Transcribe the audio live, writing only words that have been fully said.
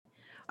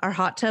Are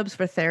hot tubs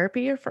for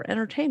therapy or for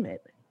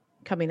entertainment?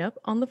 Coming up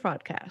on the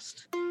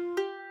podcast. You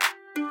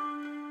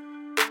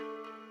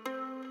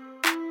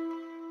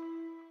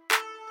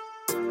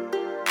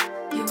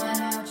are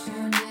now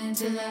tuned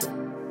into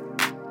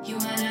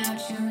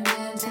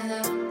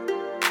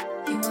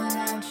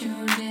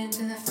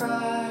the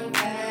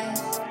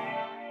broadcast.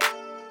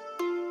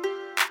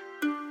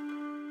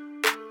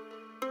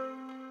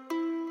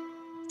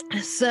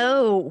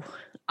 So,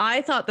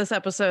 I thought this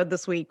episode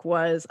this week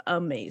was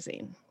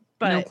amazing.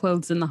 But no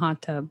clothes in the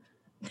hot tub.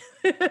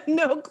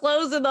 no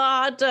clothes in the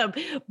hot tub,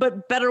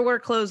 but better wear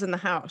clothes in the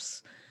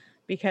house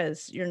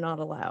because you're not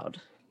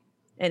allowed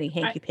any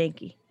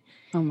hanky-panky.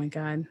 Oh my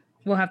God.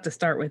 We'll have to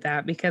start with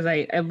that because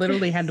I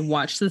literally had to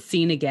watch the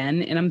scene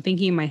again. And I'm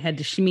thinking in my head,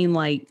 does she mean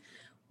like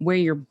wear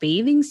your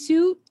bathing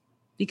suit?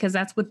 Because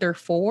that's what they're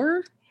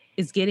for,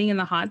 is getting in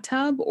the hot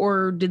tub?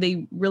 Or do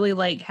they really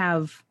like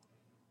have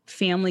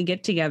family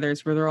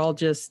get-togethers where they're all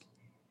just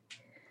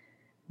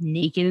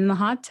naked in the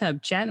hot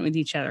tub, chatting with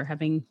each other,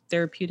 having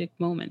therapeutic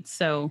moments?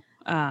 So,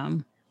 yeah.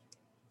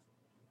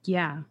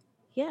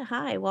 Yeah,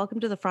 hi. Welcome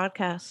to the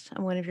Fraudcast.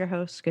 I'm one of your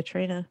hosts,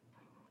 Katrina.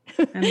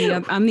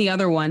 I'm the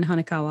other one,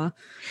 Hanakawa.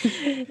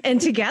 And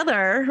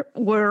together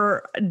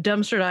we're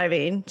dumpster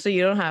diving, so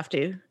you don't have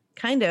to.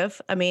 Kind of.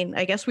 I mean,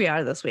 I guess we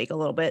are this week a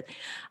little bit.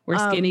 We're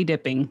skinny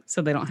dipping,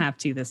 so they don't have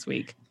to this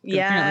week.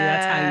 Yeah, apparently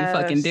that's how you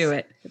fucking do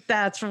it.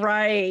 That's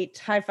right.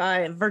 High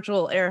five,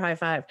 virtual air high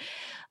five.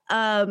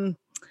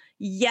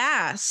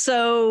 Yeah.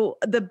 So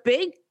the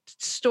big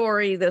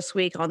story this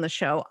week on the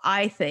show,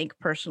 I think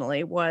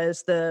personally,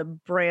 was the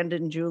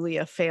Brandon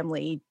Julia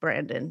family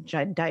Brandon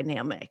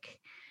dynamic.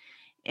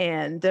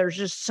 And there's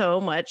just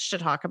so much to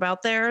talk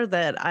about there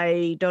that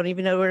I don't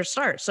even know where to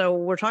start. So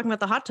we're talking about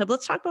the hot tub.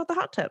 Let's talk about the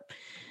hot tub.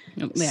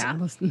 Yeah.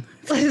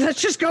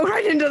 Let's just go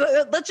right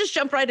into let's just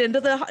jump right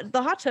into the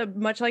hot tub,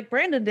 much like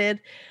Brandon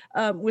did,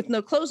 with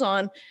no clothes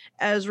on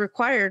as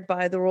required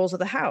by the rules of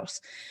the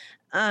house.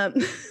 So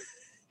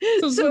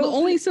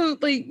go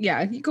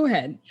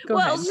ahead.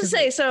 I was just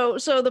say, so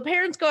the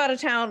parents go out of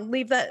town,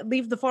 leave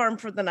the farm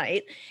for the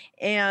night,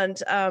 and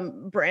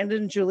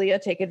Brandon and Julia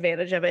take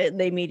advantage of it, and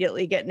they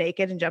immediately get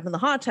naked and jump in the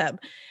hot tub,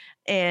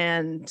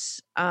 and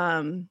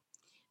then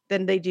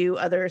they do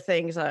other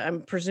things,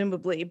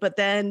 presumably. But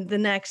then the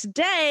next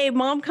day,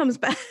 mom comes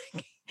back,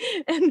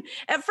 and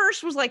at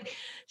first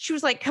she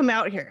was like, "Come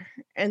out here,"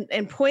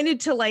 and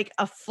pointed to like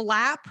a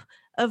flap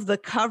of the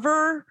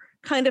cover,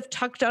 kind of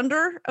tucked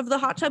under of the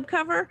hot tub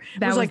cover.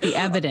 That was like the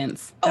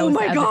evidence. Oh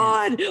my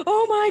God.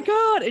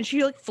 And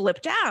she like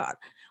flipped out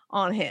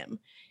on him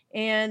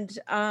and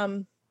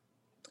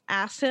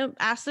asked him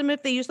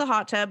if they used the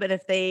hot tub and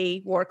if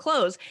they wore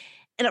clothes.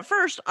 And at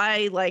first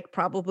I, like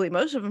probably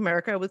most of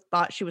America,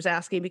 thought she was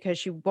asking because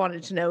she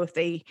wanted to know if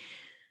they,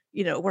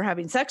 were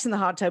having sex in the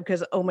hot tub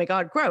because, oh my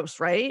God, gross,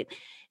 right?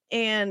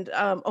 And,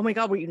 oh my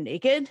God, were you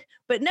naked?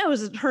 But no,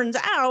 as it turns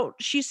out,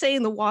 she's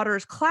saying the water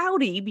is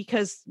cloudy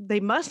because they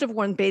must have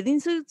worn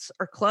bathing suits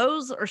or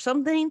clothes or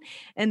something.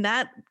 And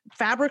that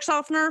fabric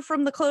softener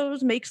from the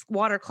clothes makes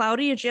water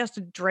cloudy and she has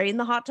to drain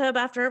the hot tub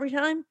after every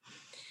time.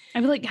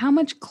 I feel like, how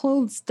much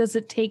clothes does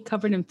it take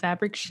covered in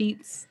fabric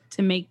sheets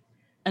to make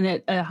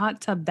a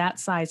hot tub that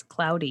size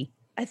cloudy?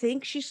 I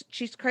think she's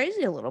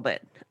crazy a little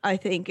bit, I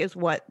think, is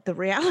what the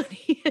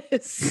reality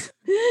is.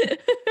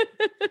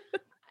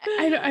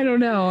 I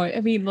don't know.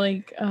 I mean,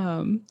 like,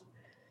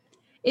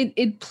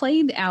 it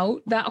played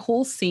out, that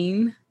whole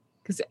scene,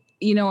 because,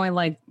 I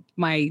like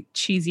my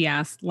cheesy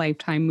ass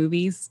Lifetime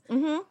movies.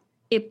 Mm-hmm.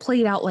 It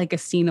played out like a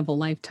scene of a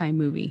Lifetime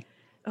movie.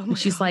 Oh and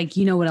she's God. Like,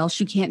 you know what else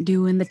you can't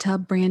do in the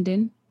tub,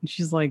 Brandon? And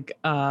she's like,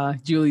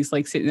 Julie's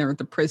like sitting there with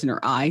the prisoner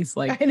eyes,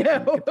 like, I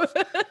know.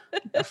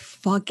 Get the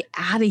fuck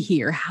out of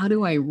here. How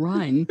do I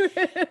run?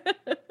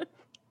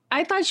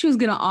 I thought she was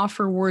going to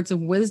offer words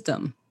of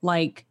wisdom,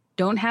 like,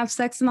 don't have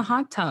sex in the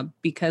hot tub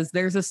because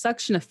there's a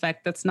suction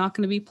effect that's not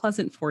going to be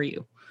pleasant for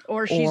you.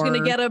 Or she's going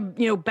to get a,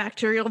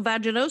 bacterial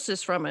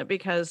vaginosis from it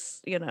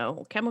because,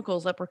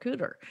 chemicals up her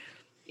cooter.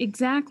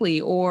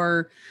 Exactly.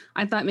 Or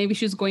I thought maybe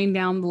she was going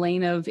down the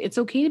lane of it's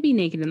okay to be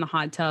naked in the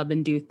hot tub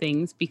and do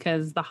things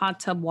because the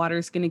hot tub water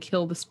is going to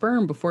kill the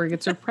sperm before it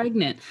gets her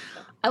pregnant.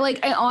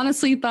 I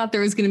honestly thought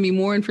there was going to be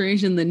more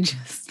information than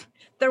just...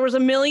 There was a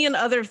million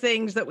other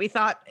things that we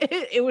thought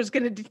it was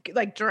going to,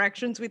 like,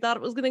 directions we thought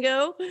it was going to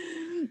go.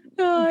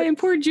 And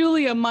poor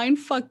Julia, mind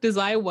fucked as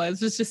I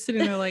was just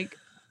sitting there like,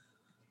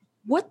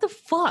 what the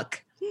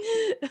fuck?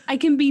 I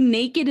can be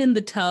naked in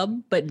the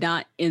tub, but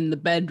not in the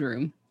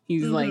bedroom.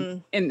 He's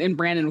like, and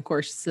Brandon, of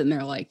course, is sitting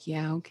there like,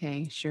 yeah,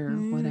 okay, sure,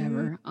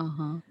 whatever.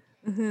 Uh-huh.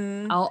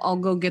 Mm-hmm. I'll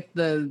go get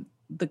the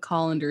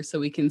colander so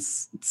we can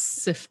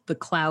sift the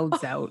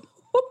clouds out.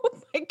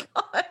 Oh my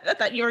God. I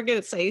thought you were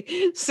going to say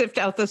sift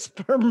out the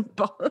sperm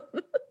bomb.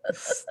 The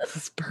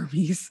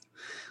spermies.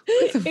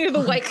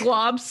 The white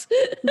globs.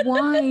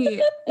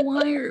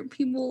 Why are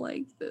people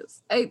like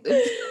this?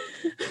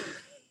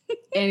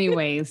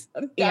 Anyways,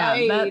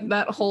 yeah,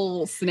 that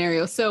whole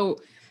scenario. So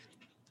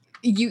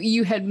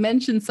you had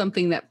mentioned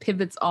something that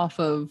pivots off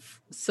of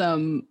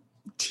some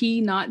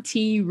tea, not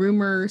tea,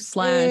 rumor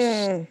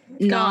slash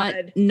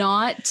God.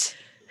 not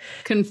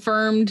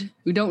confirmed.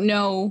 We don't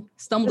know.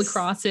 Stumbled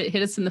across it,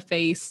 hit us in the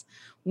face.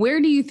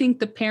 Where do you think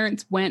the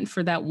parents went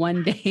for that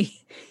one day?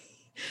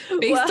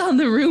 Based on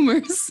the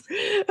rumors.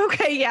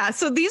 Okay, yeah.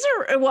 So these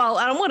are, well,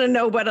 I don't want to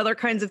know what other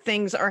kinds of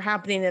things are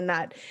happening in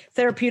that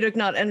therapeutic,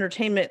 not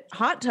entertainment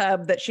hot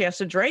tub that she has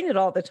to drain it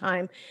all the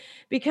time.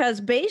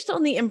 Because based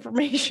on the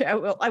information,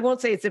 I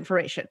won't say it's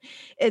information.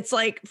 It's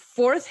like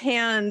fourth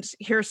hand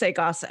hearsay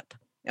gossip.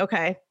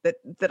 Okay,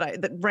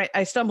 that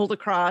I stumbled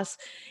across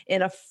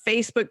in a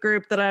Facebook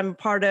group that I'm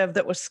part of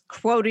that was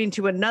quoting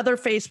to another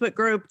Facebook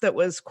group that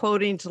was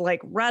quoting to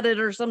like Reddit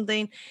or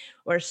something,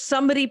 where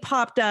somebody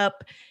popped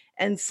up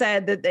and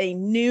said that they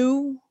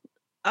knew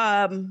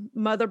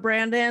Mother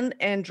Brandon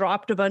and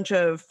dropped a bunch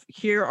of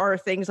here are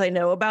things I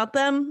know about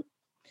them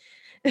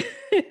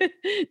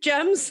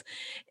gems.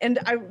 And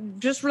I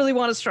just really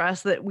want to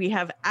stress that we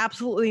have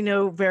absolutely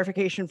no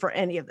verification for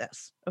any of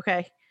this.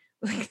 Okay.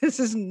 Like this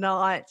is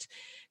not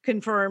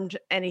confirmed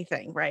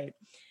anything, right?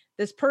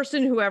 This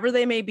person, whoever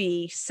they may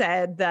be,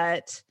 said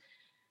that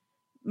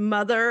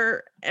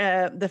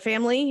the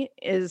family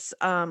is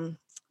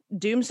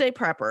doomsday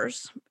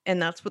preppers, and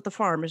that's what the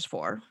farm is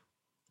for.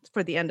 It's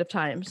for the end of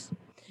times.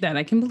 That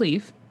I can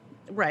believe.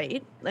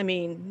 Right. I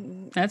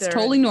mean, that's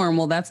totally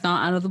normal. That's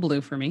not out of the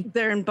blue for me.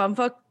 They're in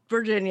bumfuck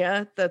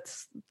Virginia.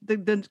 That's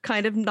the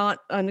kind of not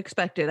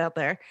unexpected out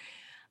there.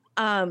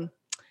 And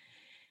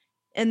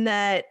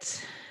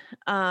that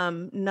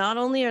not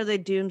only are they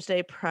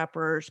doomsday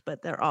preppers,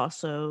 but they're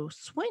also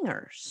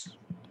swingers.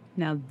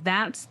 Now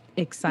that's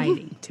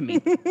exciting to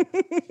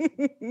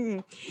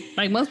me.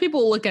 Like most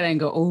people look at it and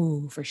go,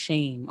 oh, for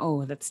shame.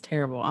 Oh, that's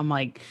terrible. I'm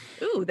like,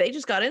 ooh, they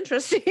just got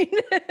interesting.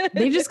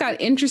 They just got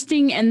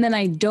interesting. And then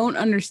I don't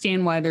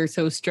understand why they're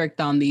so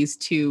strict on these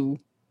two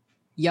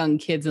young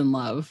kids in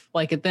love.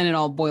 Like then it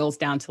all boils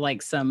down to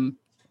like some,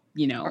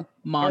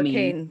 mommy.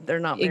 Arcane, they're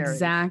not married.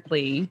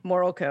 Exactly.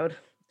 Moral code.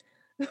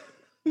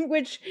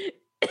 Which,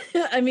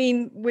 I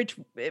mean,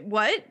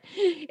 what?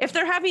 If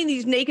they're having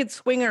these naked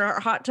swinger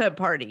hot tub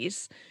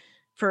parties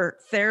for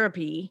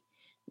therapy,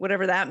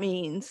 whatever that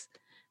means,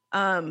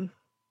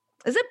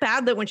 is it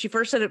bad that when she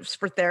first said it was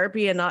for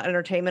therapy and not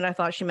entertainment, I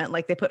thought she meant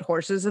like they put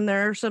horses in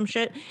there or some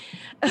shit?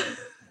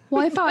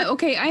 Well, I thought,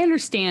 okay, I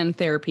understand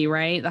therapy,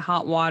 right? The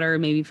hot water,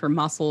 maybe for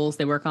muscles.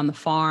 They work on the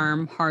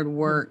farm, hard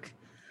work.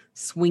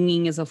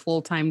 Swinging is a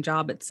full-time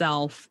job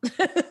itself.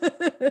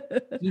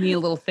 You need a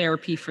little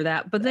therapy for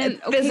that. But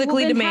then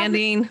physically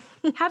demanding.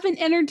 Have an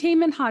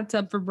entertainment hot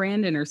tub for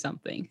Brandon or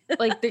something.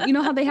 Like, you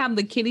know how they have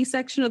the kiddie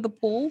section of the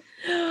pool?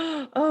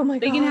 Oh my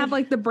God. They can have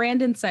like the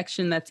Brandon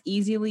section that's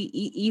easy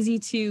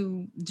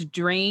to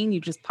drain. You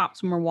just pop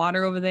some more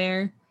water over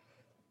there.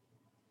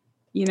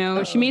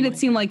 She made it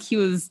seem like he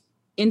was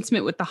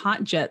intimate with the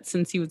hot jet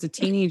since he was a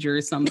teenager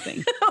or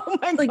something. Oh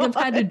my God.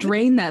 I've had to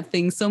drain that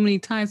thing so many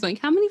times. Like,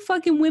 how many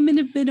fucking women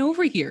have been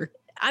over here?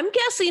 I'm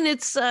guessing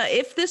it's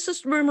if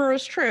this rumor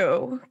is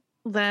true,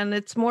 then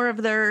it's more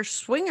of their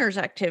swingers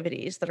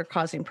activities that are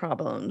causing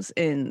problems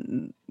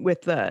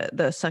with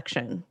the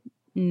suction.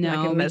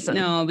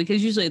 No,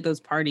 because usually at those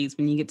parties,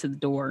 when you get to the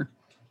door,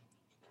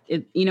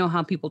 you know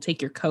how people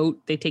take your coat,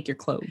 they take your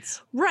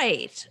clothes.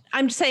 Right.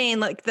 I'm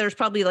saying like there's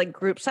probably like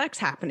group sex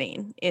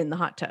happening in the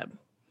hot tub.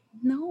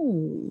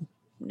 No,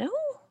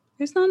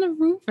 there's not enough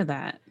room for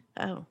that.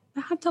 Oh,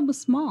 the hot tub was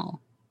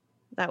small.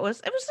 It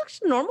was like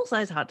a normal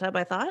size hot tub.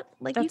 I thought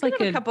that's you could like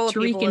have a couple of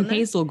Tariq people and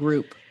Hazel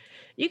group.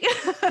 You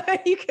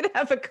could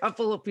have a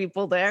couple of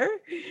people there.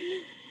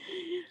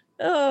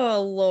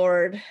 Oh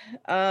Lord.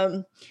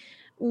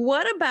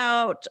 What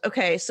about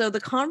so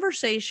the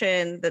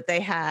conversation that they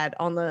had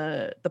on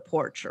the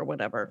porch or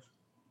whatever,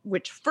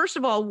 which first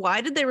of all,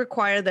 why did they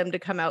require them to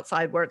come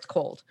outside where it's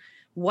cold?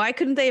 Why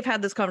couldn't they have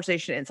had this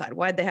conversation inside?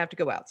 Why'd they have to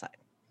go outside?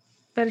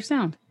 Better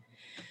sound.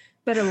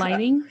 Better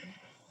lighting.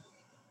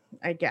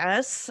 I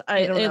guess.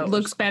 I don't know. It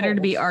looks better to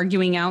be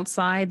arguing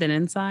outside than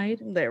inside.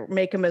 They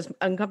make them as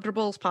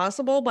uncomfortable as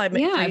possible by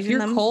if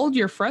you're cold,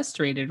 you're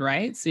frustrated,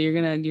 right? So you're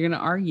gonna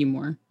argue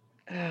more.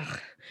 Ugh.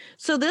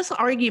 So this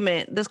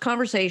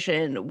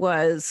conversation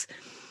was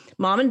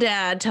mom and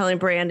dad telling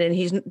Brandon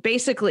he's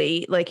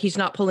basically like he's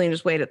not pulling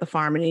his weight at the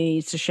farm and he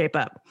needs to shape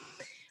up.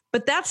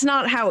 But that's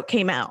not how it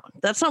came out.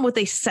 That's not what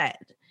they said.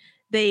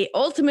 They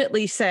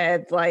ultimately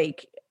said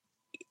like,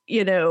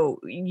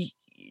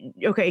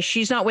 okay,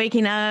 she's not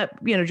waking up,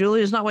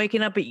 Julia's not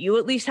waking up, but you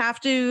at least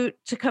have to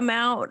come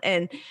out.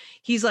 And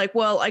he's like,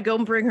 well, I go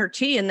and bring her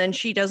tea and then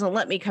she doesn't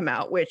let me come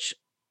out, which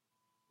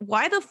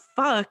why the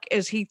fuck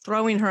is he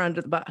throwing her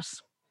under the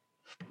bus?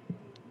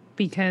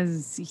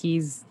 Because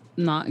he's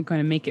not going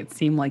to make it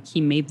seem like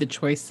he made the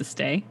choice to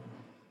stay.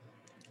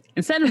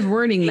 Instead of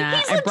wording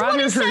that, I brought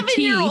her her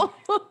tea.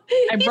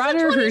 I brought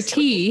her her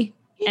tea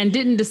and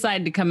didn't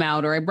decide to come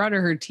out, or I brought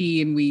her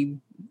tea and we,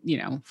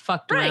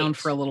 fucked around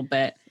for a little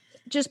bit.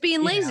 Just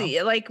being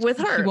lazy, like with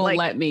her. She won't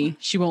let me.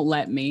 She won't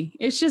let me.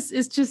 It's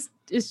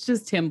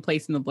just him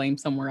placing the blame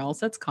somewhere else.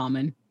 That's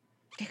common.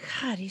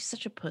 God, he's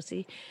such a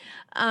pussy.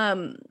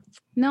 No.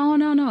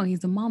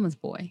 He's a mama's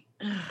boy.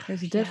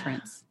 There's a Yeah.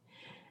 difference.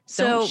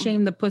 So Don't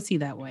shame the pussy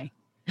that way.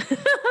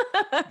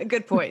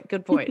 good point.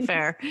 Good point.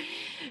 Fair.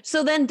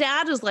 So then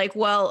dad is like,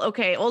 well,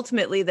 okay,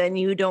 ultimately, then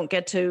you don't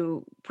get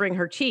to bring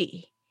her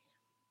tea.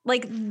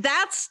 Like,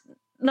 that's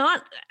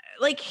not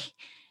like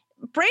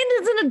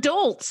Brandon's an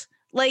adult.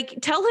 Like,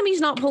 tell him he's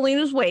not pulling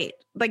his weight.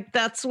 Like,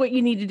 that's what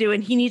you need to do.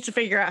 And he needs to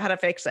figure out how to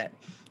fix it.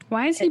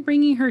 Why is he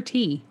bringing her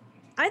tea?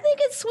 I think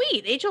it's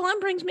sweet. HLM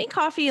brings me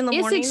coffee in the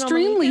It's morning. on the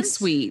extremely weekends.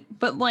 sweet,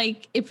 but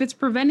like if it's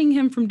preventing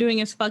him from doing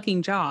his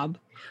fucking job,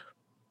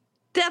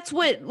 That's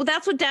what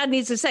dad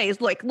needs to say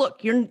is like,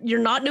 look, you're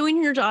not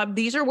doing your job.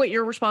 These are what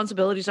your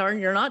responsibilities are, and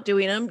you're not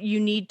doing them. You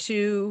need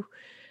to,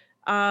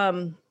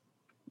 you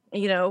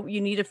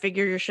need to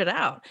figure your shit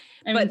out.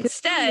 I But mean,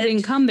 'cause Julia instead,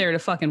 didn't come there to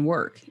fucking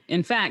work.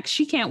 In fact,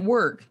 she can't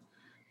work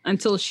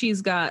until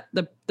she's got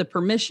the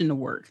permission to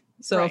work.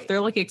 So Right. if they're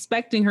like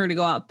expecting her to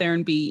go out there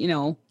and be,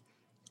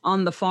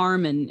 on the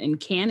farm and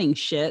canning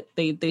shit,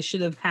 they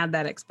should have had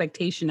that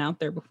expectation out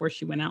there before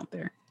she went out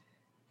there.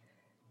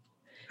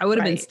 I would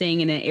have been Right.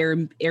 staying in an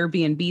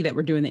Airbnb that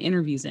we're doing the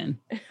interviews in.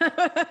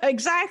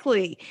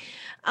 exactly.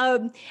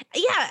 Yeah,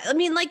 I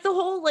mean, like the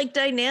whole like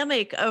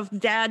dynamic of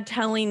dad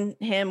telling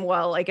him,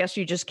 well, I guess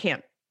you just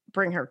can't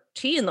bring her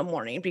tea in the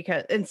morning,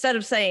 because instead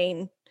of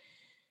saying,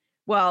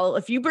 well,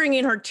 if you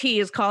bringing her tea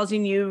is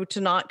causing you to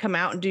not come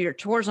out and do your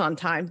chores on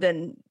time,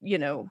 then,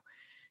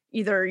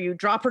 either you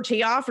drop her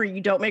tea off or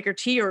you don't make her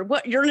tea, or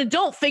what. You're an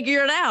adult,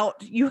 figure it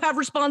out. You have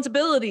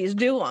responsibilities,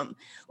 do them.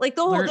 Like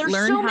the whole, there's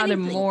Learn so how many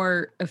to things.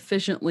 more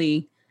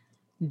efficiently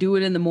do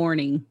it in the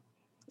morning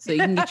so you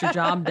can get your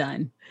job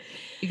done.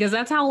 Because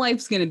that's how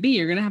life's going to be.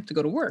 You're going to have to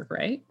go to work,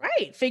 right?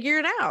 Right, figure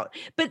it out.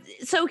 But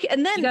so,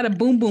 and then You got to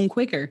boom, boom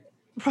quicker.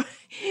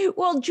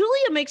 well,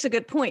 Julia makes a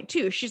good point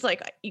too. She's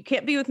like, you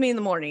can't be with me in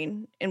the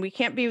morning and we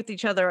can't be with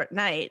each other at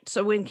night.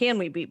 So when can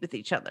we be with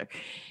each other?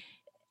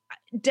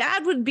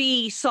 Dad would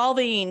be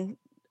solving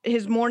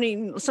his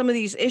morning, some of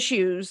these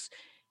issues,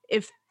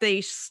 if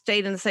they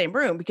stayed in the same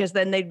room, because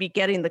then they'd be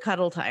getting the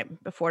cuddle time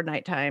before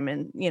nighttime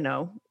and,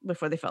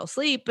 before they fell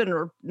asleep and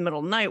or middle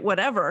of the night,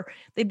 whatever.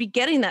 They'd be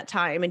getting that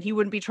time and he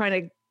wouldn't be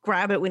trying to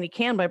grab it when he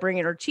can by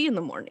bringing her tea in the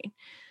morning.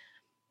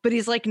 But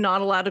he's like not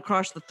allowed to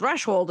cross the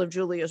threshold of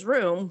Julia's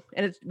room.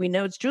 And we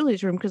know it's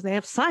Julia's room because they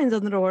have signs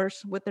on the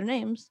doors with their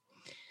names.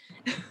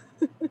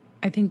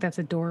 I think that's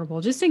adorable.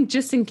 Just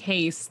in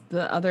case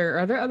are there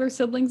other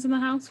siblings in the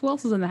house? Who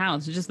else is in the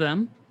house? Just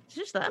them? It's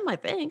just them, I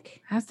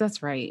think.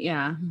 That's right.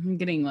 Yeah. I'm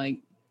getting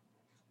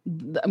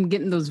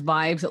those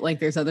vibes that like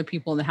there's other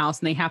people in the house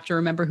and they have to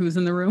remember who's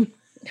in the room.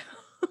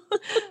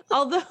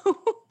 Although,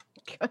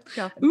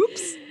 God.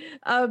 Oops.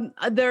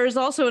 There's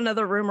also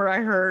another rumor I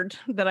heard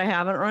that I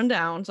haven't run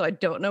down, so I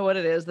don't know what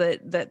it is,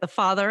 that the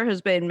father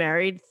has been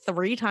married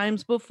 3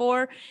 times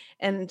before,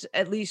 and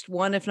at least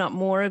one, if not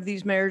more, of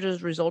these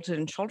marriages resulted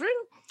in children.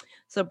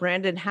 So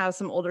Brandon has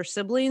some older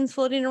siblings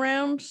floating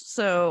around.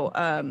 So,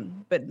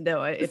 but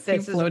no, if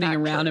this is floating not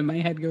around true. and my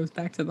head goes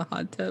back to the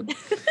hot tub.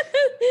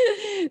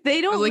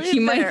 They don't Like live he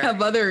might there.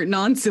 have other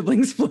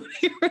non-siblings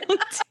floating around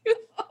too.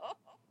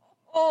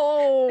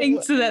 Oh,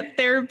 Thanks to that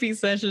therapy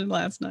session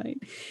last night.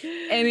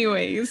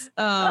 Anyways,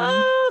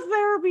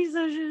 therapy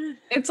session.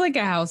 it's like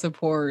a house of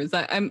horrors.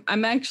 I'm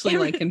actually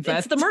like It's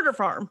invested. the murder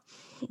farm.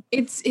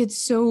 It's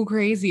so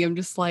crazy. I'm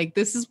just like,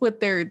 this is what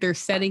they're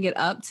setting it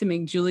up to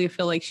make Julia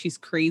feel like she's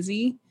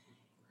crazy.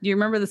 Do you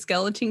remember the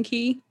skeleton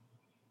key?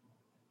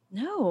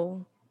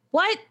 No.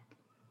 What?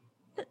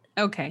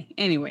 Okay.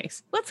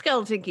 Anyways, What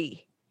skeleton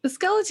key? the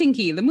skeleton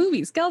key, the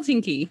movie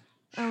Skeleton Key,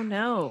 Oh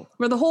no.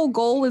 where the whole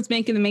goal is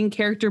making the main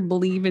character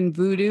believe in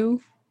voodoo,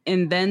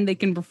 and then they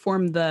can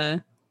perform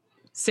the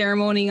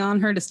ceremony on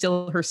her to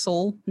steal her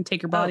soul and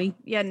take her body.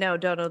 Oh, yeah, no,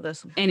 don't know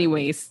this.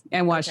 Anyways,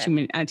 I watched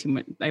Okay.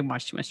 I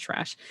watched too much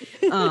trash.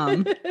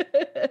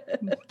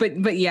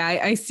 But yeah,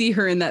 I see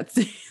her in that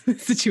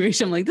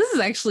situation. I'm like, this is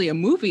actually a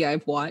movie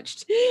I've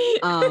watched.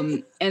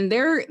 And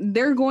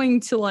they're going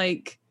to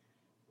like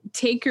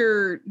take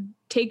her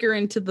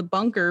into the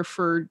bunker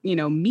for,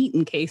 meat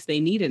in case they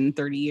need it in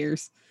 30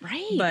 years.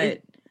 Right.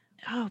 But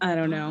oh, I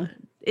don't know.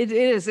 It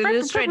is. It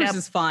is straight Preppers up.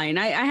 is fine.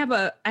 I have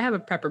a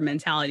prepper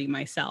mentality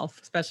myself,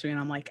 especially when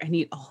I'm like, I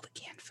need all the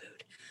canned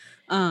food.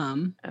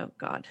 Oh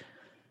God.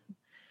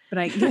 But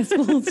I guess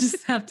we'll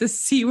just have to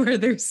see where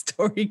their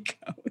story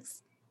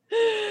goes.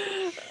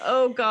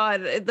 Oh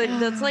God.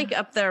 That's like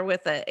up there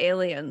with the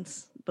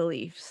aliens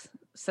beliefs.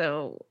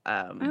 So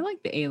I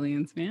like the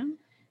aliens, man.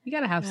 You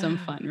gotta have some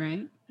fun,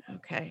 right?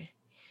 okay.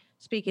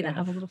 Speaking Have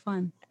a of little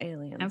fun.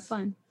 aliens. Have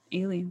fun.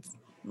 Aliens.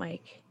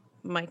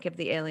 Mike of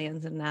the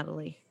aliens and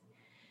Natalie.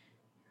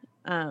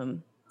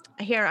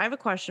 Here, I have a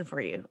question for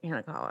you,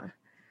 Hannah Caller.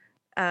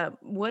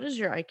 What is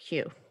your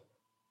IQ?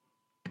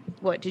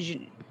 What did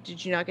you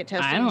not get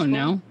tested? I in don't school?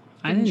 know.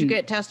 Didn't you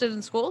get tested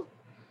in school?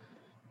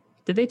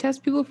 Did they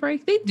test people for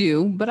IQ? They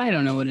do, but I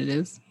don't know what it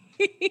is.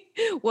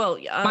 Well,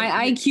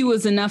 My IQ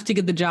was enough to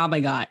get the job I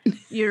got.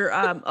 you're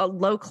a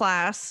low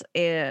class,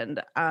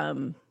 and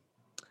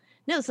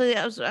no. So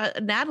that was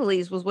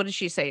Natalie's was, what did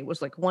she say? It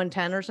was like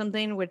 110 or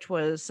something, which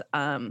was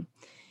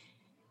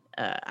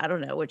I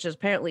don't know, which is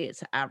apparently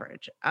it's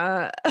average.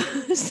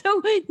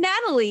 So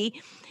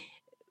Natalie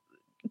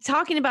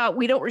talking about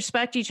we don't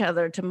respect each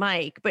other to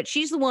Mike, but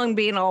she's the one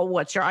being all,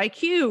 what's your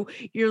IQ?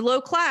 You're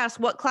low class.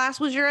 What class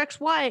was your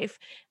ex-wife?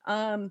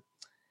 What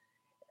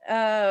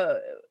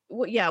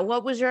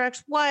was your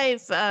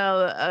ex-wife?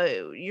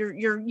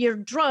 You're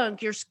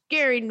drunk. You're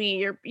scaring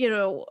me.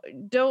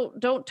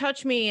 Don't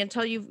touch me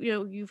until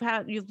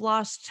you've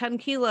lost 10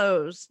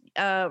 kilos.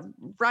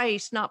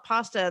 Rice, not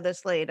pasta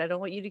this late. I don't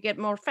want you to get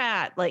more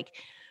fat. Like,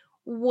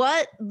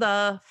 what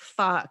the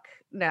fuck,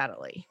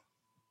 Natalie?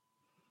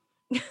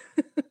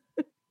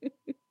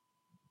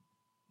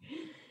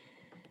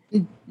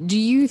 Do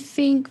you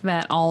think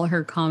that all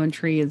her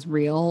commentary is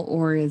real,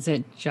 or is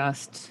it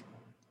just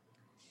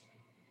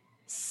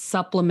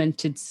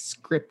supplemented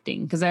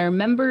scripting? Because I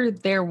remember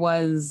there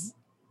was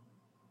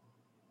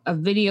a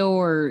video,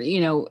 or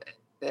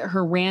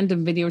her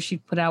random video she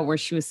put out where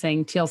she was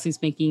saying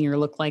TLC's making her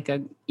look like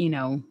a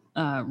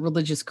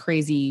religious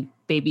crazy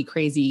baby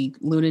crazy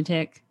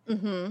lunatic.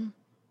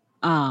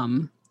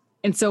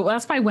 And so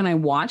that's why when I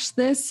watch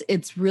this,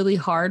 it's really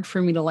hard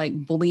for me to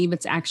like believe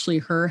it's actually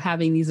her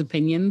having these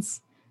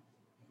opinions.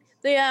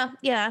 Yeah.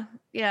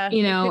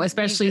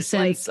 Especially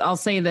since I'll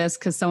say this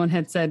because someone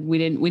had said we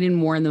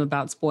didn't warn them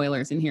about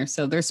spoilers in here.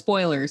 So there's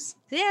spoilers.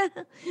 Yeah.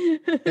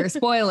 There's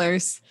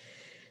spoilers.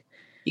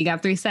 You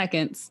got 3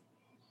 seconds.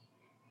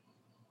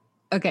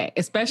 Okay.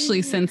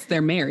 Especially since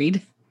they're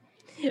married.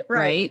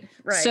 Right.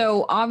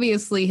 So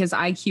obviously his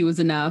IQ is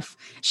enough.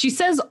 She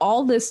says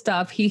all this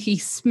stuff. He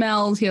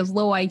smells, he has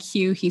low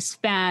IQ, he's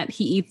fat,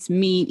 he eats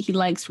meat, he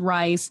likes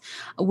rice.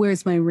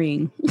 Where's my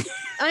ring?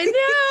 I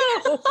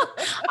know.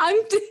 I'm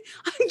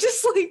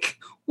just like,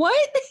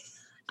 what?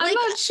 I'm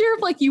not sure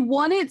if like you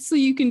want it so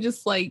you can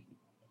just like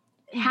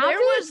have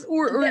it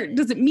or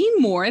does it mean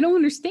more? I don't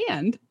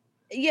understand.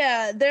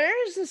 Yeah,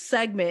 there's a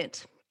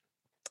segment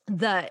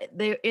that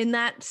they in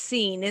that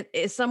scene, it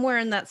is somewhere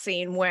in that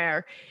scene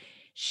where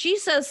she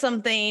says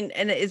something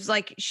and it's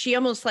like she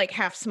almost like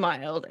half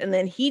smiled, and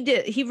then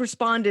he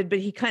responded, but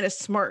he kind of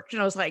smirked,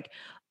 and I was like,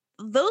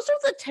 those are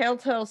the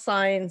telltale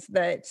signs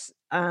that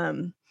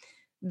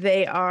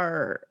they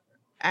are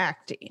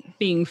acting,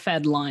 being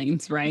fed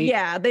lines, right?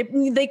 Yeah,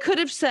 they could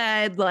have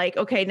said like,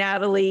 okay,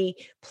 Natalie,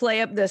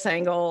 play up this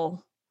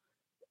angle,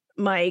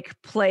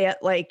 Mike, play it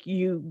like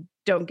you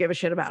don't give a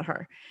shit about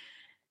her,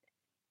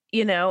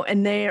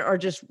 and they are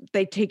just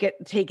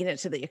taking it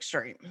to the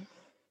extreme.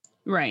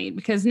 Right,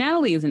 because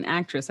Natalie is an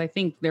actress. I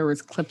think there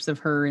was clips of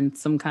her in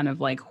some kind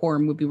of like horror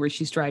movie where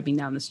she's driving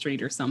down the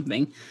street or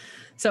something.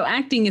 So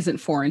acting isn't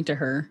foreign to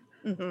her.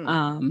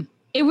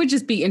 It would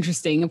just be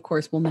interesting. Of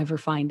course, we'll never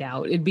find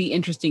out. It'd be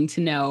interesting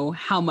to know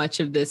how much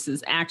of this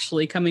is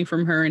actually coming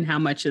from her and how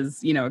much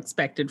is,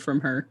 expected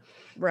from her,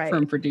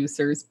 from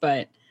producers.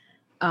 But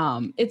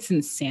it's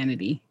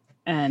insanity.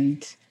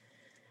 And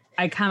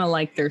I kind of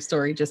like their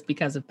story just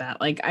because of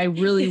that. Like, I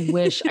really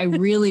wish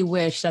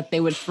that they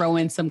would throw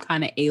in some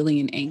kind of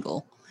alien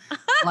angle.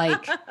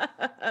 Like,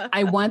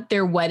 I want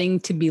their wedding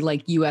to be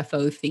like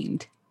UFO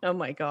themed. Oh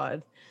my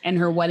God. And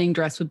her wedding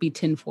dress would be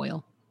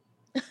tinfoil.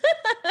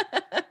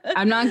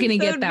 I'm not going to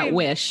get that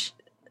wish.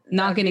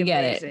 Not going to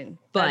get it.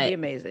 But that'd be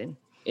amazing.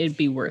 It'd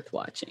be worth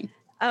watching.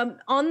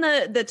 On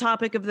the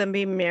topic of them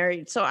being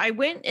married. So I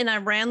went and I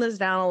ran this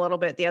down a little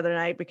bit the other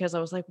night because I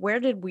was like, where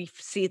did we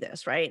see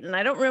this? Right. And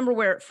I don't remember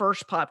where it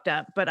first popped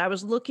up, but I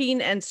was looking,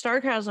 and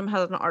Starcasm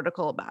has an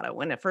article about it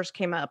when it first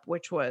came up,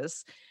 which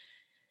was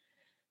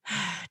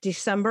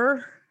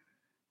December,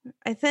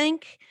 I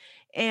think.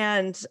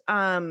 And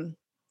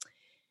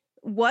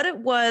what it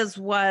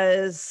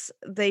was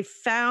they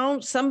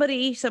found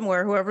somebody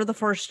somewhere, whoever the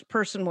first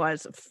person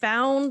was,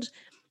 found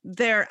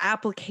their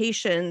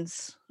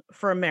applications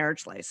for a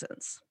marriage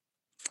license.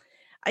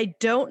 I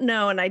don't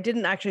know, and I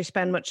didn't actually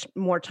spend much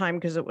more time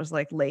because it was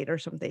like late or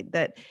something,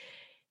 that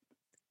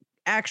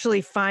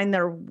actually find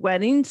their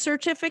wedding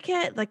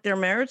certificate, like their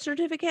marriage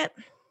certificate.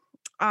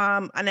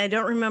 And I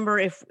don't remember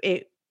if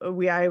I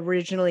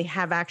originally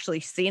have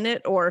actually seen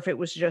it or if it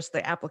was just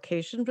the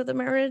application for the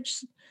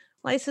marriage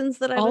license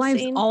that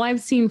all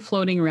I've seen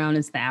floating around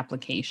is the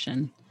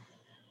application.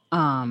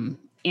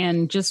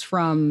 And just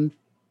from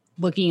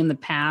looking in the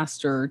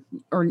past or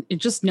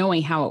just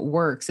knowing how it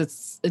works,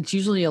 it's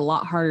usually a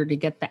lot harder to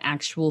get the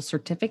actual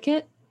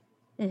certificate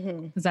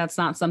because that's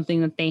not something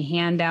that they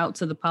hand out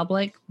to the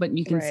public, but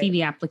you can see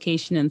the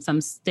application in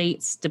some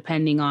states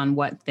depending on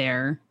what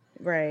their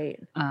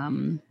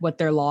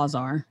laws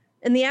are.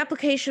 And the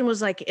application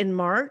was like in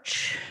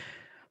March,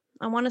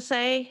 I want to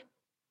say.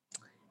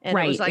 And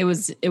it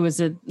was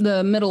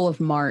the middle of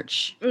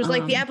March. It was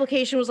like the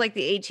application was like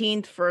the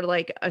 18th for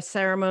like a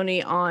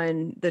ceremony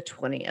on the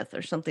 20th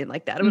or something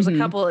like that. It was a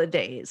couple of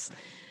days.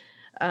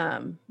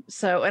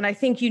 So, and I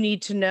think you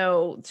need to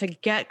know to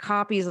get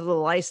copies of the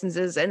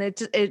licenses, and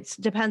it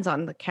depends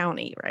on the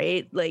county,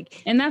 right?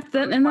 Like, and that's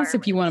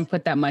if you want to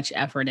put that much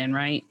effort in,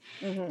 right?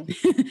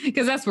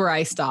 Because that's where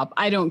I stop.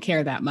 I don't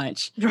care that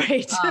much,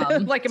 right?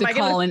 Like, am I gonna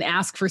call and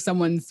ask for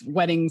someone's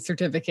wedding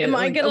certificate? Am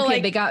I gonna okay,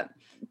 they got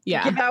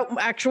give out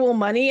actual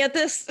money at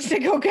this to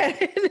go get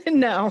it?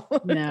 No.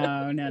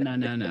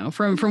 No.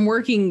 From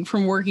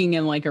working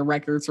in like a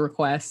records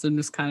request and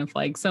just kind of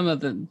like some of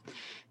the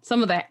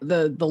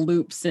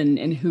loops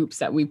and hoops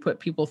that we put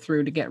people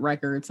through to get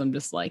records. I'm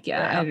just like,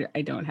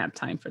 I don't have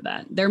time for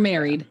that. They're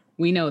married.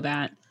 We know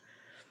that.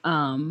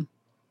 And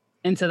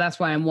so that's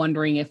why I'm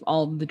wondering if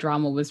all the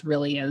drama was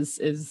really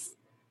as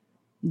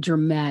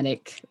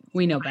dramatic.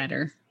 We know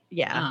better.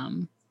 Yeah.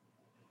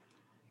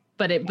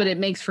 But it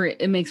makes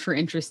for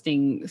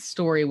interesting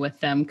story with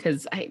them,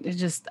 because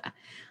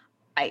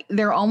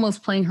they're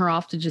almost playing her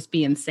off to just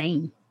be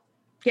insane.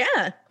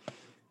 Yeah.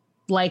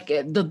 Like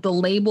the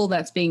label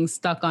that's being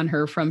stuck on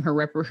her from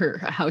her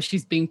how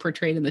she's being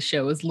portrayed in the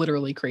show is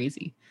literally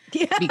crazy.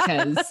 Yeah.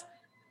 Because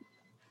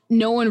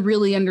no one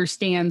really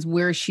understands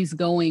where she's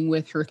going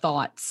with her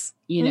thoughts.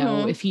 You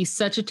know, if he's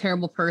such a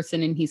terrible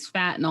person and he's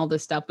fat and all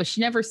this stuff, but she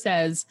never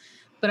says,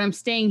 but I'm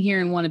staying here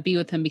and want to be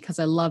with him because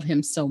I love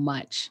him so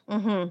much.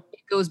 It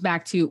goes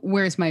back to,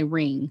 where's my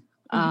ring?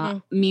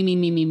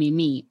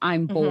 Me.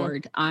 I'm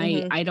bored.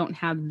 I don't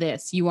have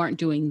this. You aren't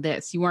doing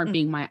this. You aren't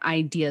being my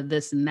idea,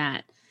 this and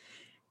that.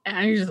 And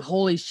I'm just,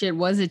 holy shit,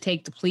 what does it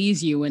take to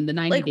please you in the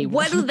 90-day world?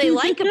 What do they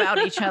like about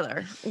each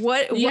other?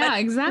 Yeah,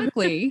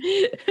 exactly.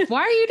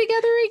 Why are you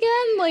together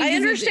again? Like, I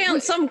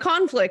understand some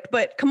conflict,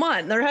 but come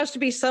on, there has to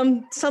be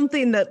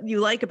something that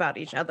you like about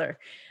each other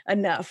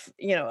enough,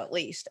 at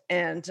least.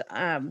 And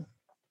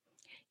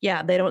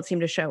they don't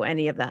seem to show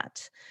any of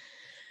that.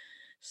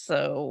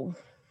 So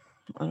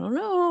I don't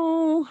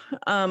know.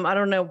 I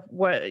don't know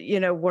what,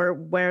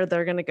 where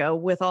they're going to go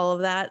with all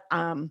of that.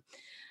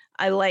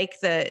 I like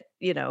that,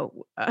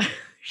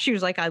 she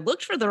was like, I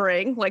looked for the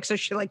ring. Like, so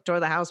she tore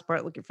the house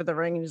apart looking for the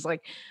ring. And he's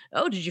like,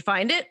 oh, did you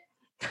find it?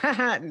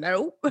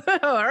 No.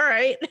 All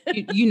right.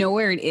 You know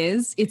where it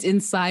is? It's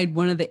inside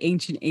one of the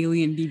Ancient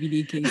Alien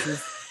DVD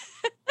cases.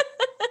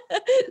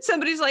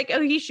 Somebody's like,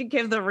 oh, he should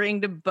give the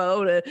ring to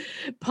Bo to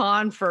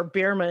pawn for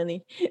beer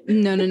money.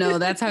 No.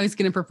 That's how he's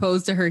going to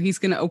propose to her. He's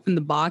going to open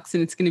the box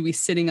and it's going to be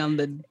sitting on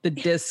the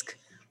disc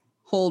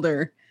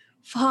holder.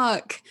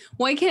 Fuck.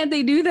 Why can't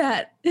they do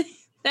that?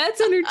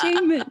 That's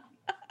entertainment.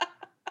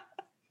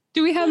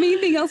 Do we have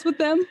anything else with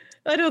them?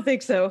 I don't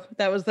think so.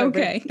 That was their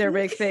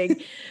big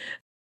thing.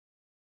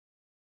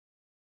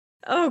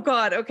 Oh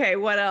God. Okay.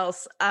 What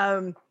else?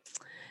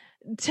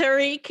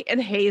 Tariq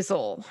and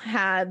Hazel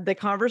had the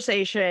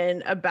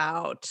conversation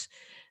about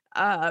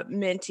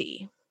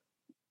Minty,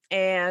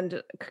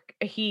 and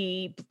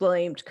he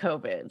blamed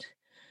COVID.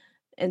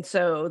 And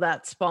so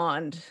that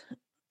spawned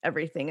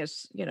everything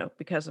is,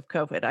 because of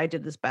COVID. I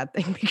did this bad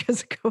thing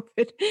because of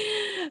COVID.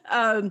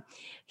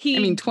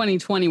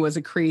 2020 was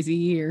a crazy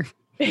year.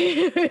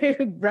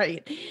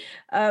 Right.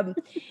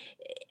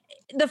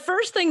 The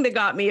first thing that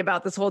got me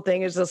about this whole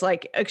thing is just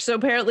so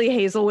apparently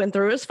Hazel went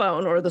through his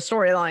phone, or the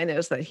storyline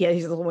is that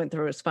Hazel went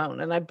through his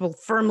phone. And I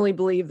firmly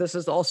believe this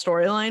is all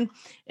storyline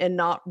and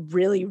not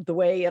really the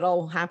way it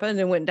all happened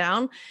and went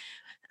down.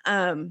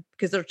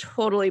 Because they're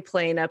totally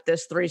playing up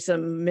this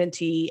threesome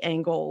Minty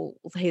angle,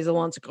 Hazel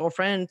wants a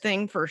girlfriend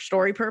thing for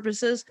story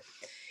purposes.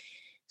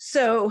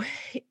 So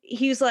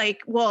he's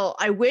like, well,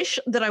 I wish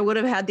that I would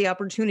have had the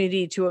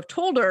opportunity to have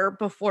told her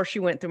before she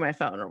went through my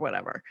phone or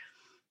whatever.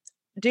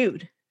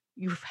 Dude,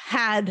 you've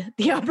had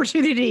the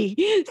opportunity.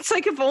 It's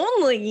like, if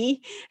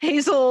only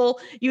Hazel,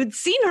 you'd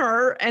seen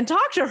her and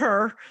talked to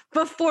her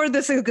before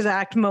this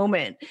exact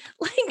moment.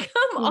 Like,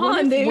 come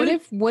on,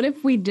 dude. What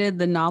if we did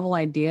the novel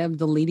idea of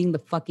deleting the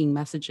fucking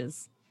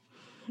messages?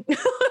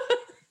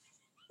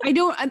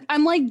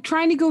 I'm like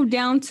trying to go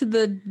down to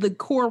the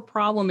core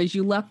problem is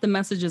you left the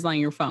messages on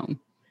your phone.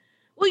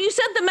 Well, you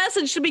sent the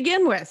message to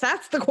begin with.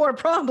 That's the core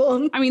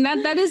problem. I mean,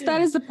 that is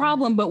the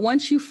problem. But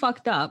once you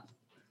fucked up,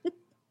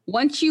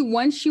 once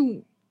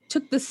you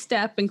took the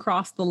step and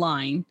crossed the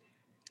line,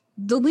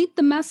 delete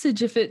the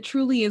message if it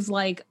truly is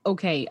like,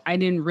 okay, I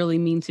didn't really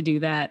mean to do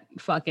that.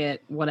 Fuck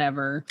it,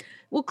 whatever.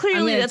 Well,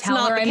 clearly that's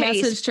not the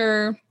case. I messaged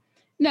her.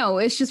 No,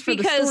 it's just for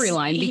the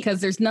storyline because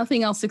there's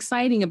nothing else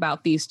exciting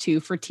about these two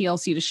for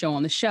TLC to show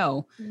on the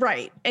show.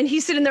 Right. And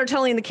he's sitting there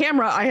telling the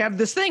camera, I have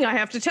this thing I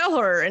have to tell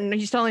her. And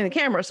he's telling the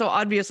camera. So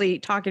obviously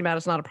talking about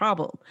it's not a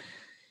problem.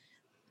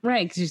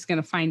 Right. Because she's going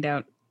to find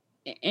out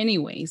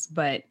anyways.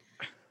 But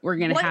we're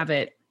going to have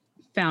it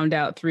found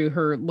out through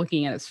her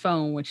looking at his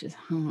phone, which is...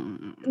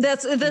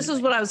 This is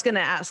what I was going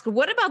to ask.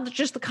 What about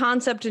just the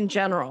concept in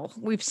general?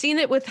 We've seen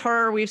it with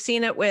her. We've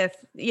seen it with,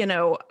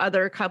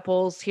 other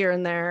couples here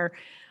and there.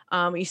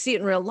 You see it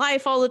in real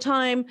life all the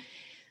time.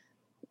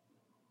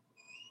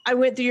 I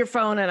went through your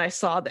phone and I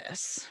saw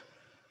this.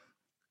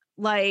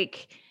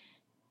 It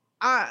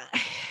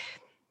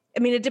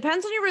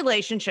depends on your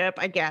relationship,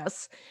 I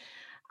guess.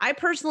 I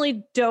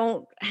personally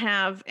don't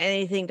have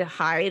anything to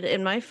hide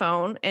in my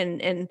phone.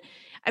 And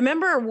I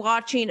remember I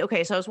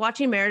was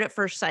watching Married at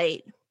First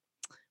Sight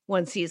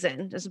one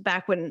season. This is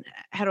back when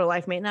Hetero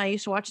Life Mate and I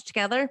used to watch it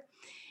together.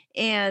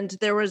 And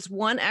there was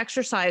one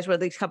exercise where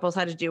these couples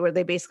had to do where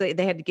they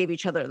had to give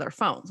each other their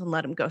phones and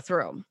let them go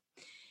through them.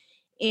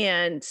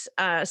 And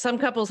some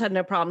couples had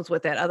no problems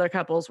with it. Other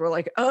couples were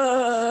like,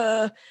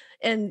 and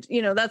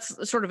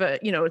that's sort of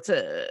it's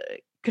a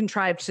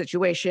contrived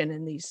situation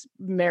in these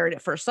married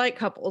at first sight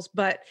couples.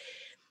 But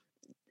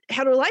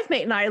hetero life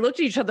mate and I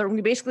looked at each other and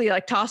we basically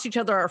like tossed each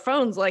other our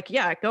phones, like,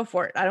 yeah, go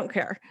for it. I don't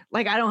care.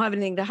 Like, I don't have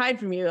anything to hide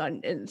from you.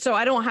 And so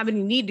I don't have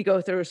any need to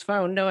go through his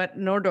phone,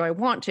 nor do I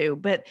want to,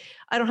 but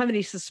I don't have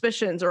any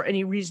suspicions or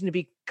any reason to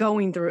be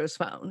going through his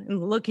phone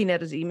and looking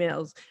at his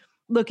emails,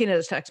 looking at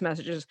his text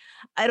messages.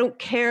 I don't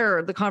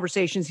care the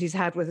conversations he's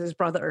had with his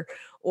brother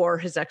or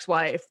his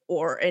ex-wife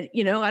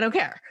I don't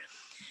care.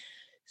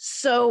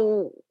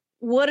 So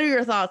what are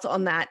your thoughts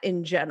on that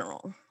in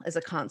general as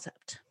a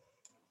concept?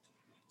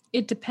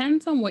 It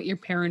depends on what your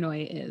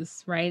paranoia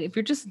is, right? If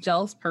you're just a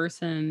jealous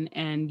person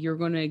and you're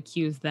going to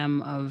accuse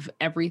them of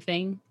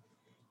everything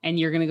and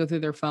you're going to go through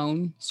their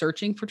phone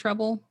searching for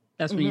trouble,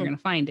 that's when you're going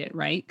to find it,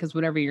 right? Because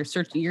whatever you're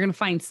searching, you're going to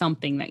find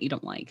something that you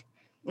don't like.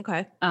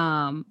 Okay.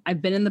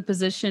 I've been in the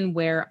position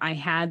where I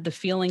had the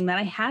feeling that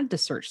I had to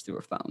search through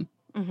a phone.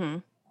 Mm-hmm.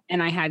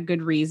 And I had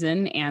good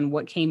reason. And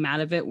what came out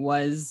of it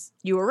was...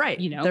 You were right.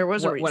 There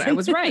was a reason. What I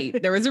was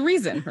right. There was a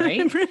reason,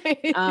 right?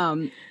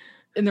 Right.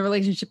 In the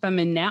relationship I'm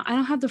in now, I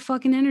don't have the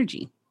fucking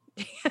energy.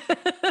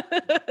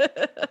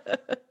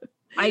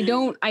 I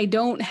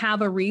don't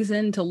have a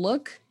reason to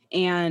look,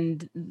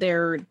 and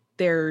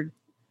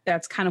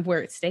that's kind of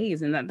where it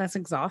stays, and that's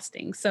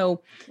exhausting.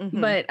 So,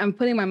 but I'm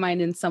putting my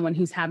mind in someone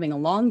who's having a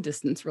long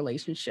distance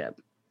relationship.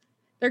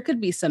 There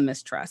could be some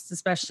mistrust,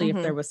 especially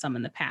if there was some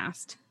in the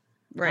past.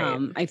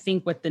 Right. I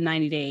think with the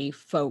 90 Day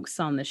folks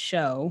on the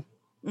show,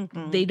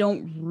 they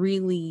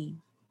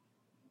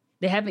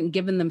haven't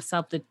given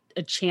themselves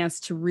a chance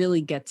to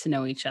really get to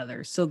know each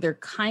other. So they're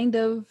kind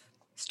of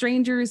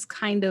strangers,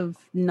 kind of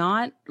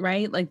not,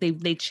 right? Like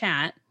they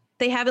chat.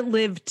 They haven't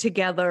lived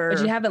together.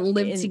 But you haven't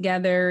lived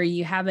together.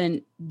 You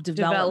haven't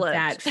developed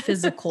that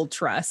physical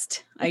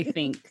trust. I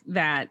think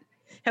that.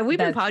 Have we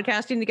been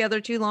podcasting together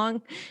too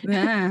long?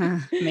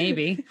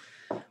 Maybe.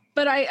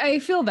 But I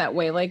feel that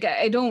way. Like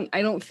I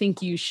don't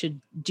think you should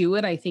do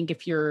it. I think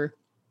if you're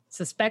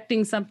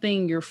suspecting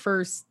something, your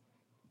first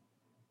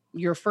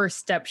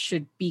step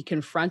should be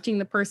confronting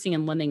the person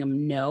and letting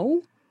them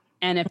know.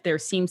 And if there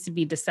seems to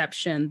be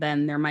deception,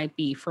 then there might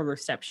be further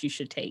steps you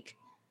should take.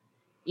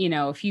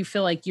 If you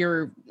feel like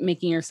you're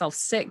making yourself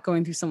sick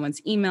going through someone's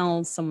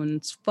emails,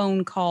 someone's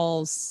phone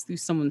calls, through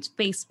someone's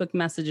Facebook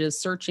messages,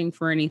 searching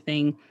for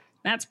anything,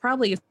 that's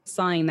probably a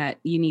sign that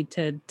you need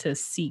to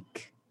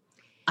seek,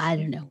 I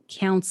don't know,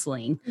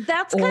 counseling.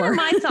 That's kind of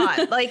my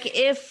thought. Like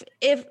if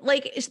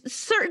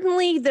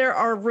certainly there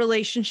are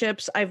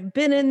relationships, I've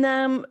been in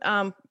them,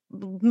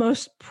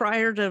 most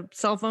prior to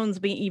cell phones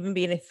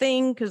being a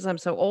thing, because I'm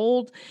so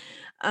old.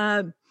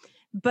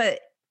 But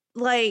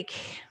like,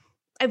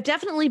 I've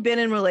definitely been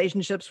in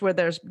relationships where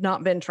there's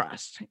not been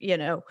trust,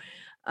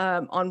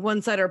 on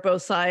one side or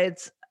both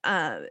sides.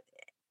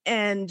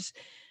 And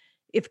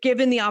if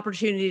given the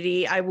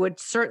opportunity, I would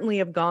certainly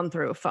have gone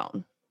through a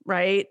phone,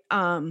 right?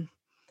 There's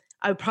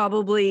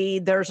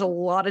a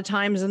lot of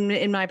times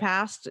in my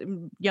past,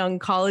 young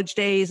college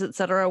days, et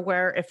cetera,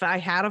 where if I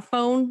had a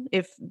phone,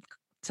 if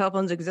cell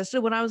phones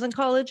existed when I was in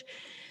college,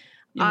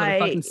 I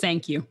fucking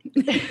sank you.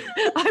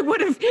 I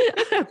would have.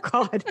 Oh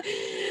God!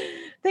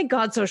 Thank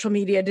God social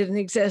media didn't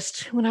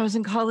exist when I was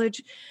in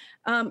college.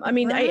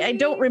 I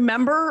don't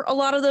remember a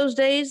lot of those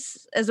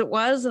days as it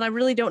was, and I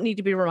really don't need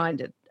to be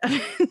reminded.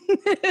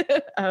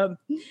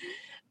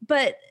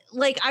 But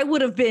like, I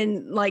would have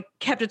been like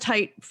kept a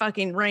tight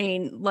fucking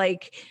rein,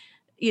 like,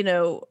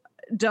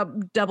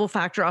 double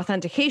factor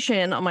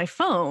authentication on my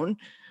phone,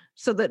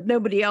 so that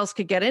nobody else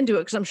could get into it.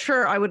 Because I'm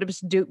sure I would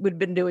have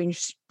been doing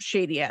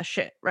shady ass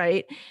shit,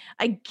 right?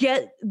 I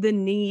get the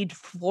need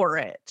for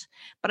it,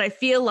 but I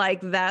feel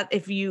like that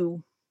if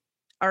you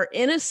are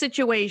in a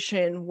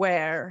situation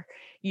where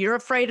you're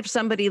afraid of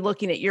somebody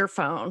looking at your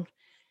phone,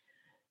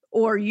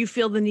 or you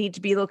feel the need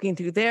to be looking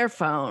through their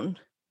phone,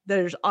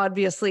 there's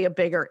obviously a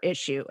bigger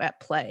issue at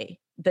play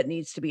that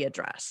needs to be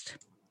addressed.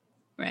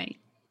 Right.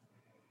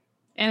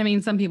 And I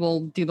mean, some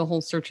people do the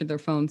whole search of their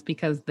phones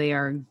because they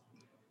are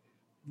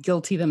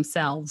guilty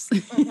themselves.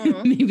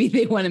 Maybe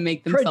they want to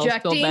make themselves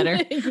feel better.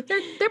 They're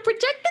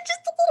projected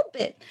just a little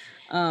bit.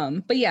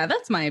 But yeah,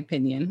 that's my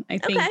opinion. I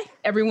think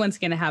everyone's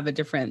going to have a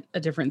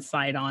different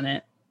side on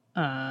it,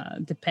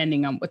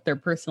 depending on what their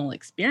personal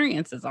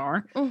experiences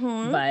are.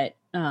 But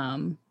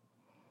yeah,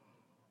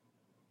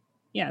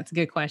 it's a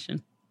good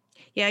question.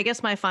 Yeah, I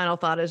guess my final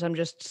thought is I'm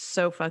just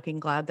so fucking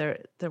glad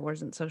there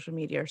wasn't social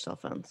media or cell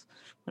phones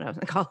when I was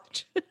in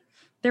college.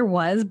 There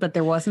was, but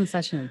there wasn't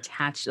such an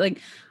attached,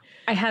 like,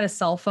 I had a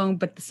cell phone,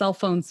 but the cell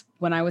phones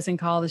when I was in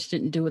college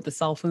didn't do what the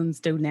cell phones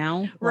do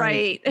now.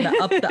 Right.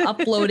 Like the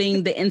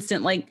uploading, the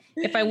instant, like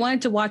if I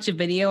wanted to watch a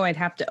video, I'd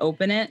have to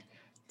open it,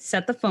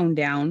 set the phone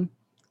down,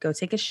 go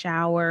take a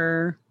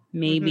shower,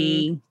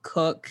 maybe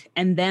cook,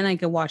 and then I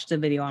could watch the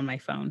video on my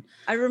phone.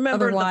 I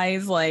remember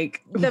otherwise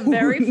the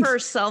very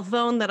first cell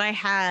phone that I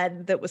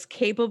had that was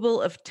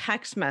capable of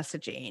text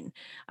messaging.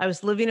 I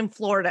was living in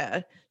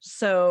Florida,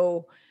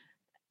 so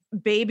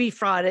baby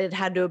frauded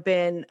had to have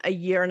been a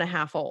year and a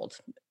half old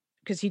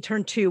because he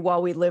turned 2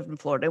 while we lived in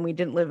Florida, and we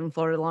didn't live in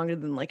Florida longer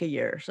than like a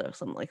year or so,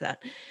 something like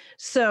that.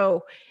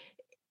 So,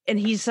 and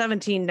he's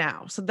 17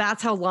 now. So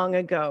that's how long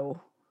ago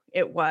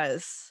it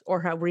was,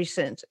 or how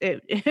recent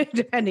it,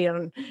 depending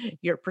on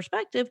your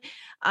perspective,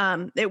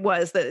 it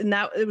was that. And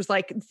that it was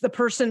like the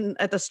person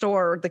at the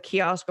store, the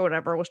kiosk or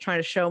whatever, was trying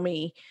to show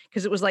me,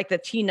 because it was like the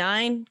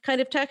T9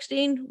 kind of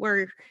texting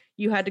where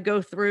you had to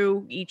go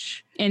through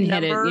each And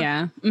number, hit it,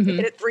 yeah.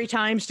 hit it 3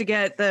 times to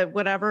get the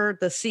whatever,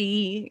 the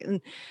C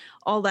and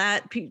all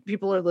that.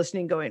 People are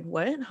listening going,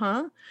 what,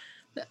 huh?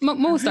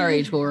 Most our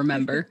age will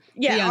remember.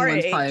 Yeah, the young our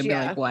ones age, probably be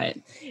yeah. like, what?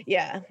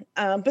 Yeah.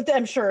 But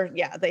I'm sure,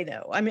 yeah, they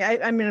know. I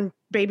mean,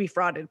 baby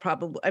frauded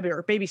probably,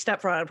 or baby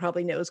step frauded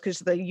probably knows, because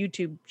the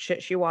YouTube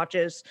shit she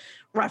watches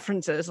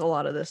references a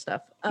lot of this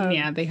stuff.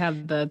 Yeah, they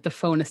have the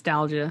faux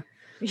nostalgia.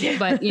 Yeah.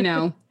 But,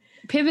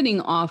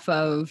 pivoting off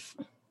of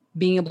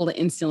being able to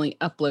instantly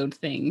upload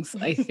things,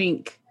 I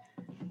think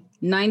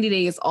 90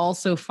 Day is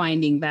also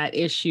finding that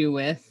issue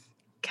with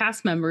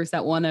cast members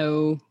that want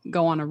to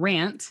go on a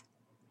rant,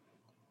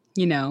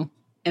 and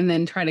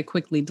then try to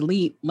quickly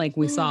delete, like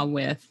we saw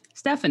with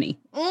Stephanie.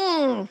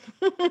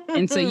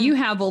 And so you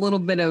have a little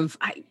bit of,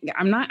 I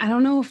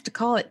don't know if to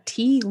call it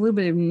tea, a little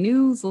bit of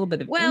news, a little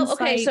bit of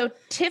insight. Okay, so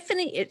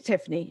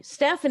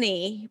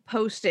Stephanie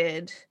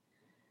posted,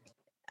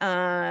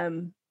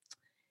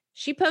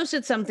 she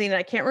posted something,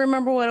 I can't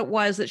remember what it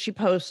was that she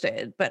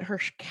posted, but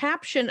her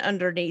caption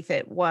underneath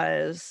it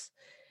was,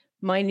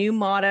 my new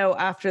motto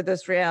after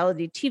this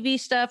reality TV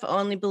stuff,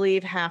 only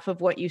believe half of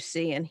what you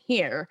see and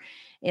hear.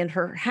 And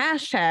her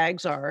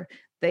hashtags are,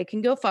 they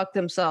can go fuck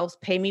themselves,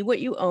 pay me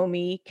what you owe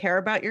me, care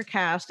about your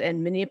cast,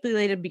 and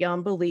manipulated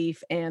beyond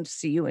belief, and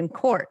see you in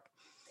court.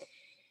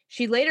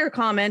 She later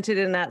commented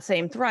in that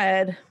same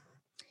thread,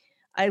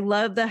 I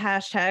love the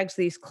hashtags,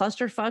 these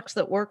clusterfucks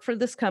that work for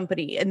this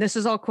company. And this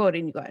is all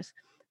quoting you guys.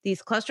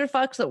 These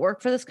clusterfucks that work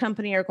for this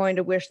company are going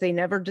to wish they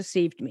never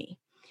deceived me.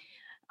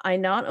 I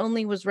not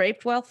only was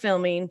raped while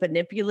filming, but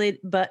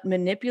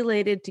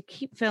manipulated to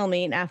keep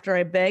filming after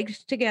I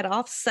begged to get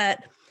off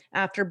set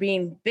after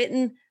being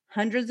bitten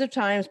hundreds of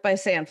times by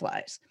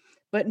sandflies.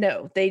 But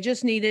no, they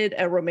just needed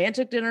a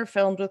romantic dinner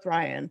filmed with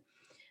Ryan.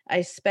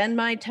 I spend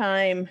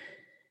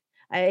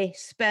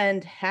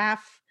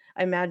half,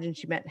 I imagine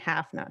she meant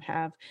half, not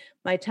half,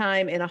 my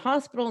time in a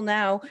hospital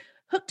now,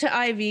 hooked to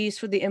IVs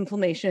for the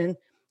inflammation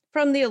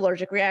from the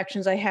allergic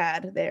reactions I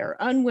had. They are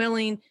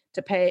unwilling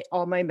to pay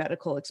all my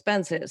medical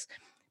expenses.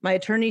 My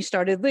attorney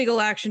started legal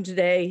action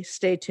today.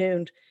 Stay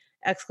tuned, !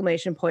 End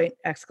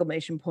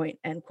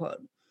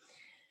quote.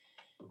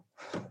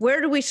 Where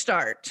do we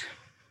start?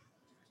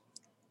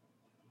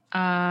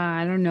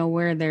 I don't know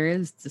where there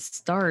is to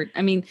start.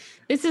 I mean,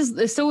 it's a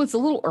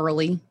little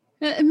early.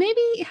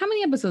 Maybe, how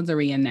many episodes are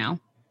we in now?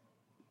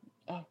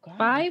 Oh, God.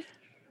 5?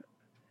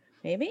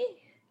 Maybe?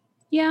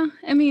 Yeah.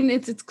 I mean,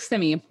 it's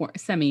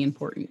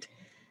semi-important.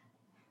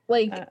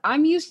 Like,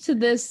 I'm used to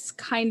this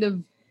kind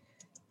of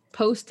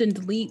post and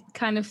delete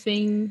kind of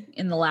thing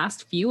in the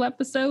last few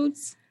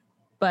episodes,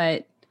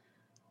 but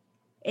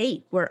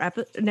 8.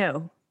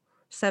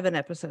 7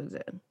 episodes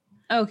in.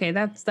 Okay,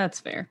 that's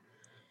fair.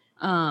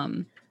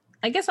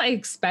 I guess I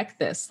expect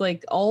this.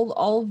 Like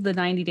all the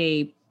 90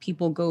 Day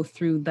people go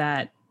through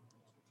that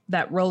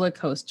roller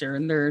coaster,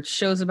 and their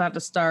show's about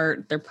to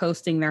start. They're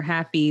posting, they're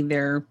happy,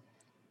 they're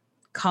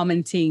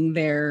commenting,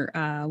 they're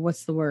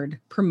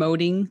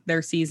promoting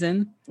their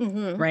season,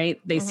 right?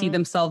 They see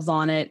themselves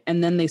on it,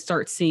 and then they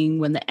start seeing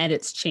when the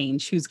edits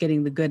change, who's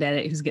getting the good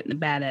edit, who's getting the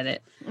bad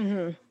edit.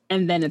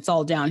 And then it's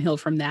all downhill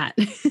from that.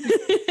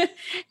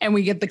 And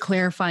we get the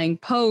clarifying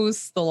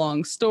posts, the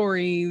long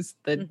stories,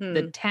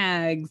 the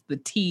tags, the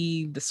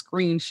tea, the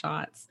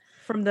screenshots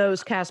from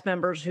those cast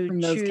members who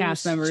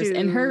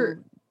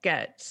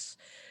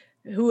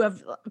who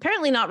have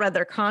apparently not read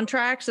their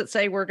contracts that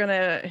say we're going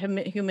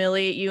to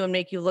humiliate you and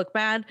make you look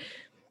bad.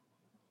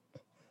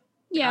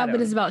 Yeah,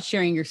 but it's about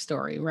sharing your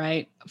story,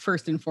 right?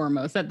 First and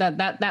foremost,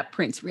 that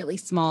print's really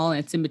small, and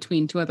it's in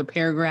between 2 other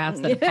paragraphs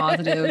that are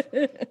positive.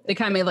 They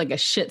kind of made like a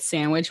shit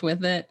sandwich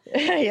with it.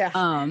 Yeah.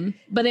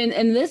 But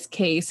in this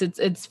case,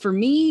 it's for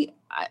me.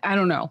 I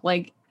don't know.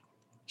 Like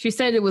she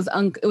said, it was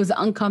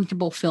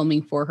uncomfortable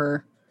filming for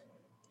her.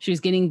 She was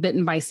getting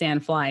bitten by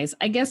sandflies.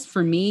 I guess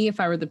for me, if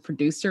I were the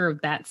producer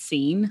of that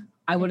scene,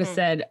 I would have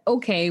said,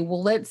 okay,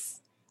 well,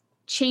 let's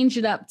change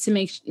it up to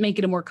make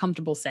it a more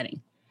comfortable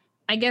setting.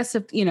 I guess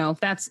if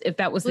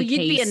that was the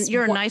case,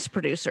 you're a nice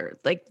producer.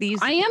 Like these,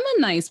 I am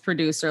a nice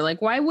producer.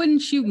 Like, why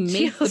wouldn't you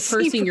make the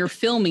person you're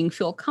filming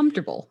feel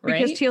comfortable?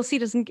 Right? Because TLC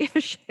doesn't give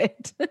a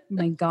shit.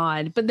 My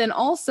God. But then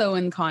also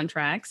in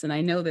contracts, and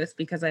I know this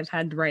because I've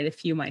had to write a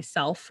few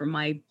myself for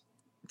my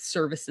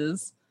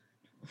services,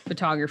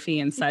 photography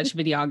and such,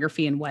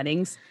 videography and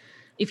weddings.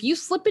 If you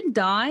slip and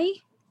die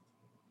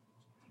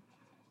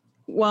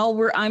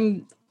while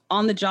I'm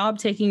on the job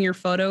taking your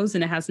photos,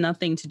 and it has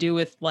nothing to do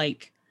with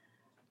like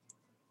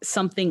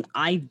something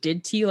I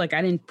did to you, like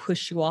I didn't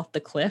push you off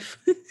the cliff.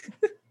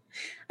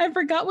 I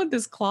forgot what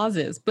this clause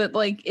is, but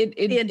like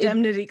the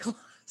indemnity clause.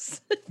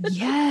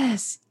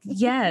 Yes.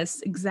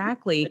 Yes,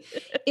 exactly.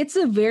 It's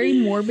a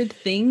very morbid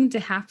thing to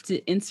have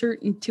to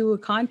insert into a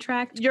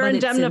contract. You're but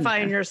it's in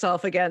indemnifying there.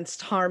 yourself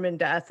against harm and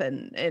death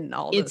and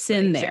all those It's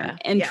in things. there. Yeah.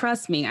 And Yeah.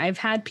 trust me, I've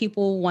had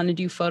people want to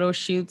do photo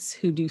shoots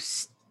who do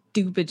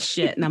stupid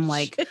shit. And I'm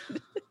like,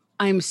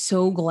 I'm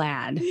so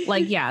glad.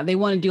 Like, yeah, they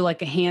want to do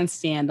like a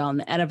handstand on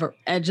the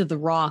edge of the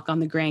rock on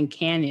the Grand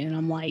Canyon. And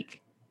I'm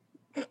like,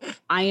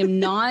 I am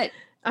not.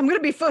 I'm going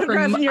to be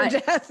photographing your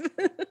death.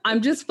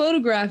 I'm just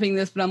photographing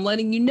this, but I'm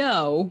letting you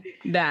know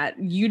that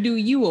you do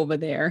you over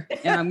there.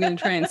 And I'm going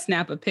to try and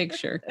snap a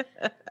picture.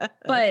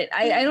 But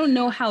I don't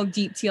know how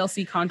deep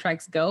TLC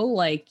contracts go.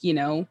 Like, you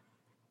know,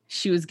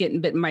 she was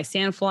getting bitten by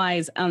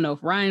sandflies. I don't know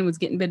if Ryan was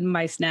getting bitten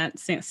by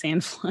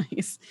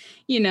sandflies,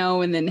 you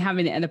know, and then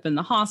having to end up in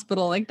the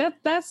hospital. Like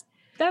that's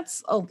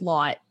a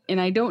lot. And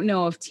I don't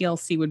know if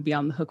TLC would be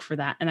on the hook for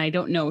that. And I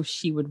don't know if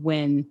she would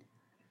win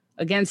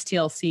against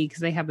TLC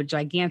because they have a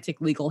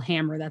gigantic legal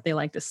hammer that they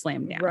like to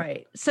slam down.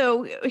 Right.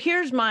 So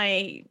here's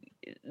my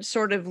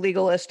sort of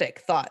legalistic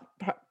thought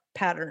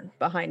pattern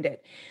behind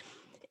it.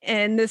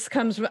 And this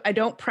comes, I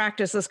don't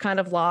practice this kind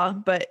of law,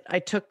 but I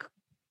took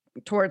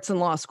torts in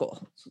law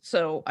school.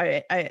 So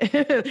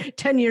I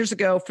 10 years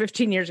ago,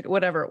 15 years ago,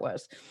 whatever it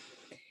was.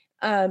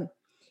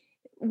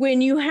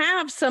 When you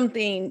have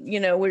something,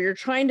 you know, where you're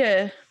trying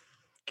to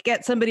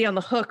get somebody on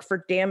the hook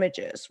for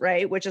damages,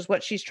 right? Which is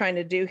what she's trying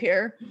to do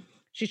here.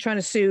 She's trying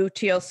to sue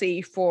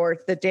TLC for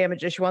the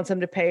damages. She wants them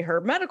to pay her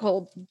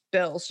medical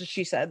bills,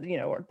 she said, you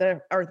know,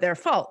 are their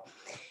fault.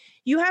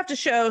 You have to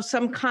show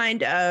some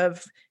kind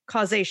of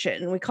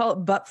causation. We call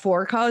it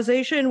but-for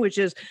causation, which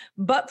is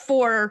but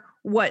for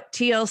what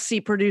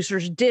TLC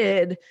producers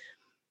did,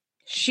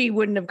 she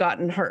wouldn't have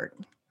gotten hurt.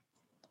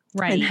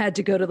 Right. And had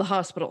to go to the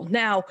hospital.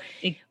 Now,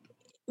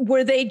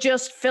 were they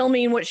just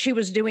filming what she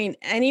was doing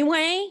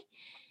anyway?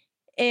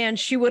 And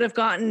she would have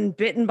gotten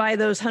bitten by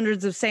those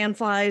hundreds of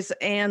sandflies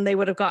and they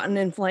would have gotten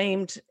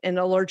inflamed and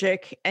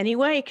allergic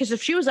anyway. Because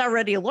if she was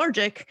already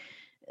allergic,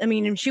 I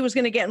mean, if she was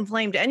going to get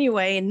inflamed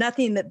anyway, and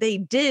nothing that they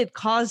did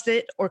caused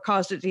it or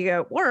caused it to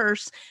get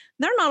worse,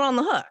 they're not on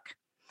the hook.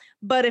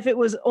 But if it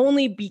was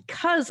only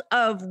because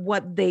of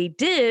what they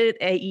did,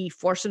 i.e.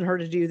 forcing her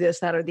to do this,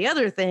 that, or the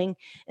other thing,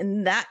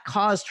 and that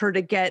caused her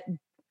to get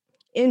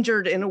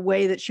injured in a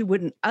way that she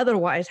wouldn't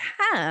otherwise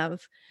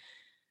have,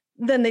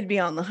 then they'd be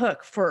on the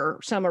hook for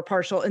some or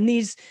partial. And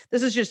this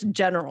is just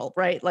general,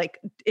 right? Like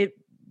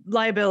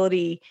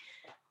liability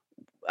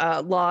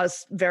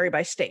laws vary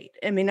by state.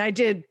 I mean, I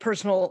did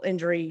personal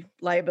injury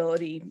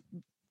liability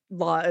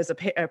law as a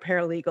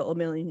paralegal a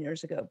million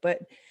years ago,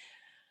 but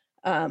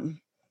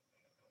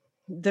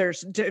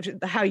there's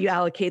how you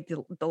allocate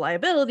the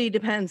liability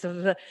depends.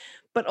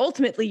 But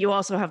ultimately, you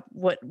also have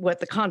what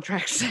the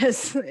contract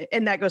says,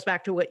 and that goes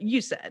back to what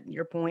you said,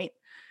 your point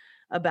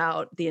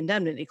about the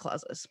indemnity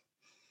clauses.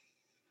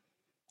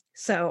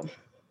 So,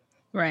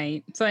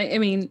 right. So, I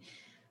mean,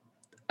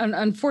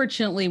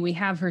 unfortunately, we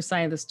have her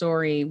side of the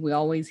story. We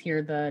always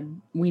hear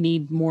we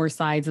need more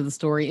sides of the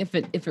story if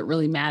it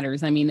really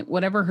matters. I mean,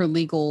 whatever her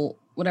legal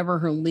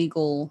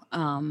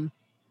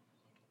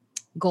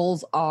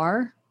goals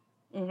are,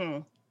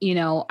 you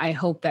know, I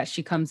hope that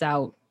she comes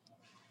out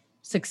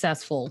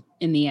successful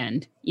in the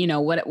end. You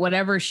know,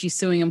 whatever she's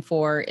suing him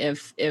for,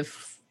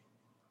 if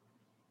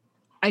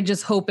I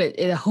just hope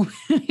I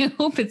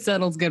hope it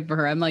settles good for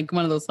her. I'm like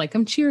one of those, like,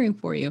 I'm cheering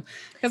for you,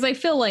 because I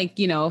feel like,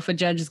 you know, if a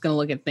judge is going to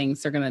look at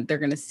things, they're going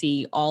to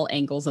see all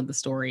angles of the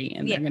story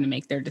and they're going to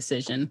make their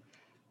decision.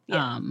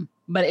 Yeah.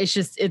 But it's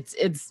just,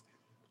 it's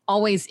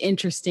always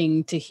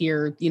interesting to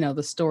hear, you know,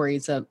 the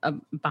stories of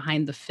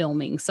behind the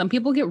filming. Some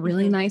people get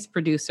really nice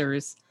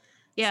producers.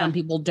 Yeah. Some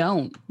people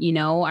don't. You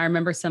know, I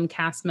remember some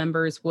cast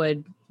members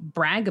would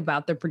brag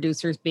about their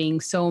producers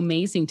being so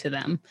amazing to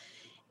them,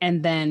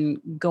 and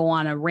then go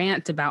on a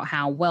rant about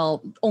how,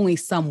 well, only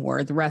some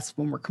were, the rest of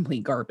them were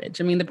complete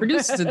garbage. I mean, the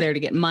producers are there to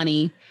get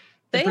money.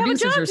 The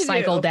producers are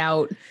cycled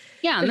out.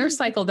 Yeah, and they're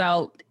cycled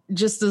out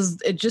just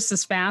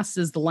as fast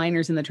as the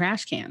liners in the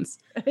trash cans.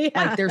 Yeah.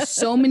 Like, there's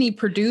so many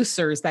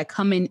producers that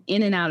come in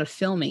and out of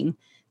filming.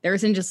 There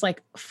isn't just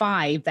like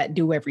 5 that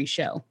do every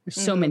show. There's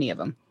so many of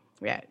them.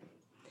 Right.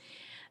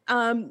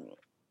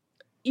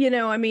 You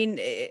know, I mean,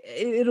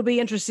 it'll be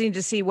interesting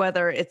to see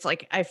whether it's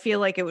like, I feel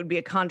like it would be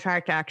a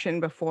contract action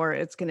before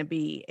it's going to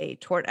be a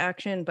tort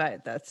action,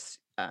 but that's,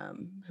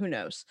 who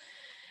knows?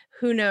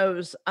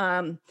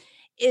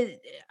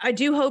 I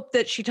do hope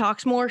that she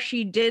talks more.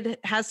 She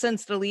has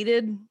since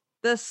deleted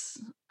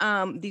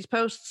these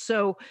posts.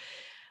 So,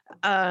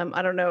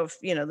 I don't know if,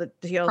 you know, the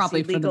TLC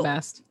probably for the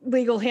best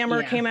legal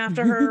hammer came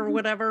after her or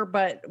whatever,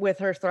 but with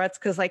her threats,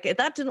 because like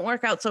that didn't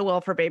work out so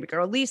well for baby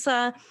girl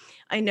Lisa.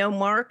 I know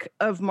Mark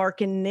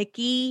and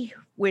Nikki,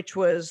 which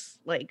was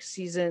like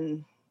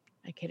season,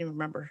 I can't even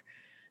remember,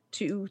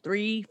 2,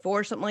 3,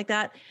 4, something like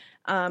that.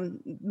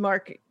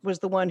 Mark was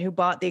the one who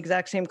bought the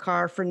exact same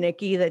car for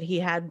Nikki that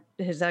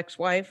his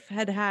ex-wife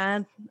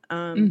had.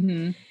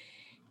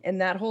 And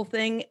that whole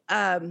thing,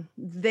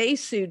 they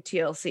sued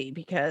TLC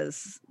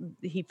because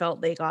he felt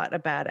they got a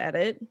bad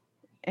edit.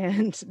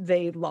 and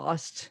they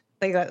lost.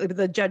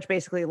 The judge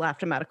basically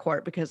laughed him out of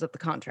court because of the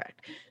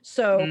contract.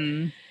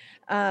 So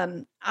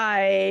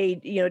I,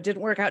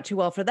 didn't work out too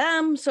well for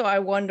them. So I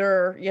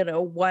wonder,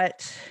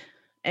 what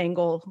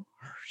angle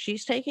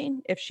she's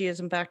taking, if she is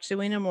in fact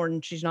suing him,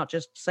 or she's not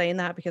just saying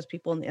that because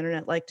people on the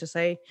internet like to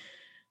say,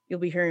 you'll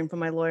be hearing from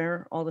my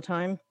lawyer all the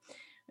time,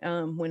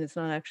 when it's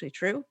not actually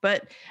true.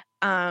 But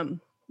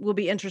will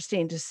be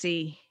interesting to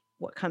see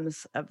what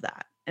comes of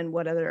that and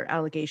what other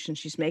allegations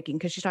she's making,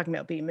 because she's talking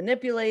about being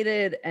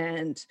manipulated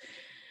and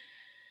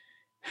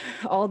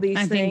all these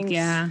things. Think,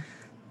 yeah.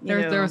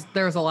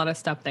 There's a lot of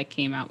stuff that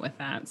came out with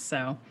that.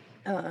 So,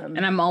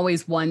 and I'm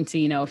always one to,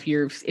 if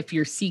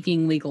you're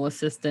seeking legal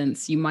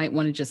assistance, you might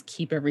want to just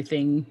keep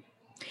everything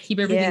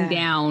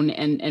down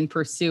and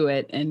pursue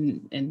it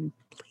and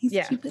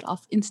please keep it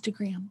off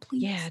Instagram,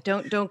 please. Yeah,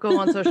 don't go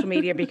on social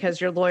media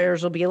because your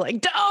lawyers will be like,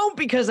 don't,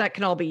 because that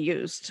can all be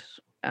used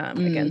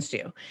against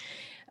you.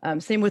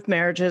 Same with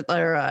marriages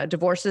or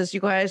divorces, you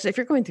guys. If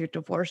you're going through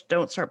divorce,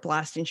 don't start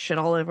blasting shit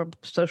all over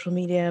social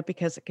media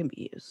because it can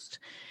be used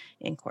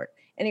in court.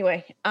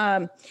 Anyway,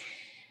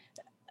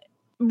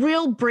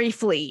 real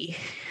briefly,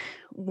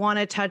 want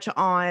to touch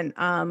on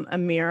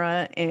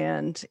Ameerah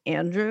and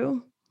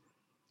Andrew.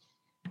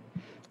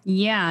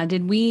 Yeah,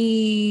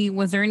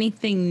 was there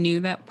anything new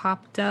that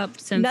popped up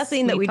since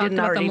nothing that we didn't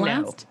already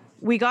know?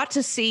 We got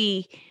to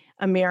see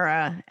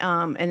Ameerah,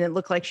 and it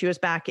looked like she was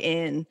back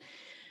in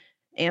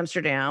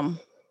Amsterdam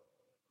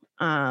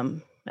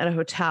at a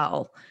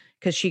hotel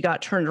because she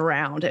got turned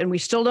around, and we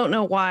still don't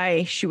know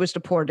why she was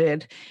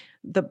deported.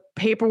 The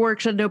paperwork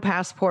said no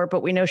passport,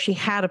 but we know she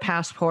had a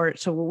passport,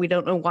 so we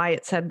don't know why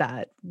it said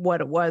that,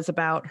 what it was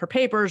about her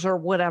papers or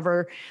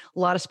whatever. A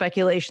lot of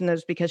speculation that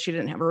was because she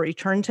didn't have a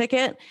return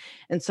ticket,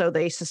 and so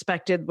they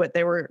suspected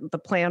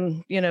the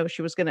plan,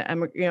 she was going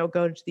to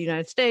go to the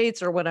United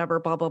States or whatever,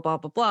 blah blah blah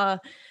blah blah.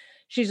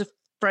 She's a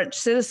French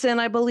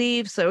citizen, I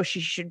believe, so she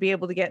should be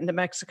able to get into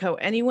Mexico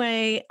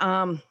anyway.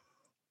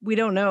 We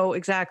don't know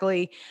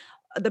exactly.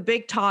 The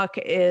big talk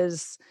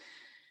is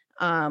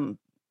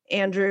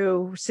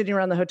Andrew sitting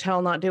around the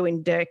hotel not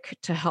doing dick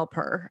to help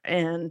her.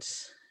 And,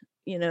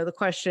 the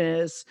question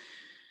is,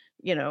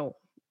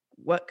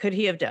 what could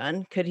he have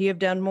done? Could he have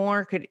done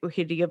more? Could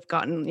he have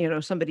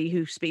gotten, somebody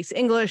who speaks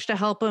English to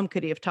help him?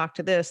 Could he have talked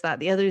to this, that,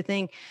 the other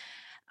thing?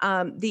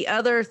 The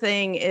other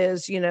thing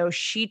is,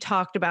 she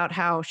talked about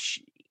how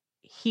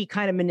he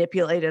kind of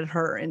manipulated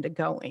her into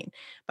going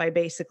by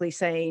basically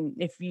saying,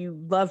 if you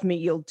love me,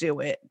 you'll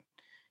do it.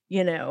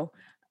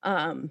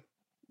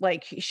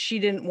 Like she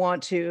didn't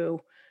want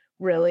to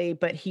really,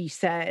 but he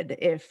said,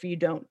 if you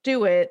don't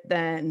do it,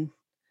 then,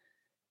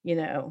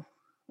 I'm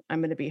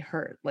going to be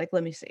hurt. Like,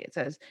 let me see. It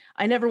says,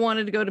 I never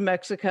wanted to go to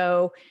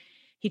Mexico.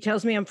 He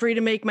tells me I'm free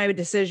to make my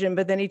decision,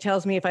 but then he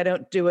tells me if I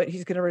don't do it,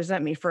 he's going to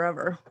resent me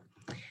forever,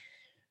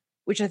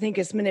 which I think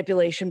is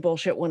manipulation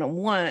bullshit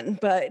 101.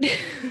 But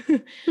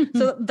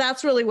so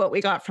that's really what we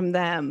got from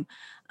them.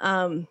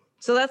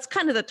 So that's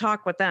kind of the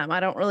talk with them. I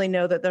don't really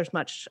know that there's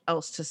much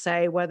else to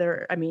say.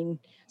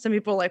 Some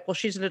people are like, well,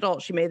 she's an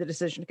adult. She made the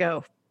decision to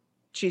go.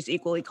 She's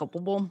equally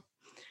culpable.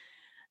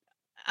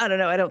 I don't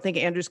know. I don't think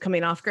Andrew's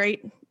coming off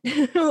great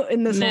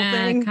in this whole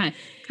thing.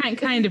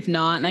 Kind of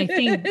not. And I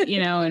think,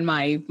 in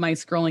my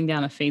scrolling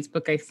down of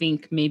Facebook, I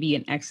think maybe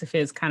an ex of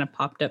his kind of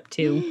popped up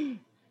too.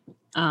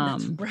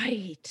 That's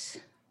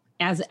right.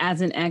 As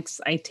an ex,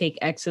 I take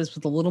exes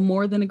with a little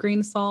more than a grain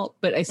of salt,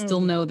 but I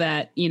still know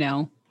that,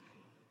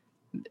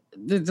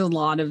 there's a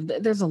lot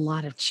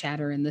of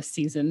chatter in this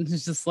season.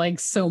 There's just like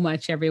so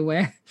much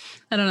everywhere.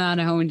 I don't know how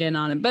to hone in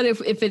on it, but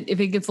if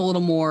it gets a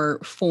little more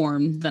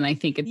formed, then I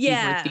think it's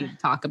worth to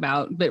talk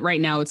about. But right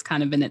now it's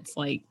kind of in its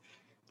like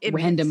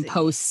random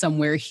post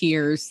somewhere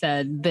here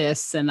said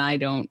this, and I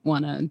don't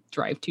want to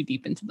drive too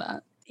deep into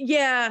that.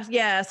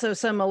 Yeah. So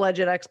some alleged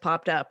ex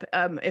popped up.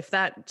 If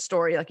that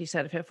story, like you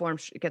said, if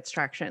it gets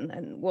traction,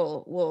 then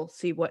we'll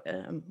see what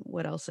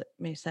else it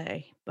may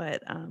say.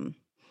 But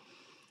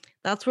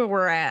that's where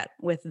we're at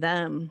with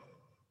them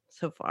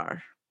so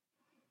far.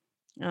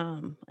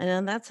 And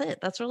then that's it.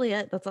 That's really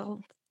it. That's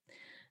all.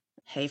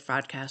 Hey,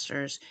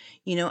 fraudcasters.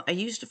 I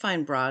used to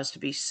find bras to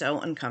be so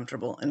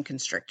uncomfortable and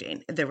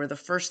constricting. They were the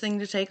first thing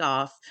to take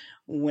off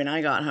when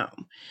I got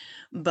home.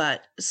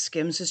 But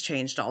Skims has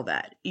changed all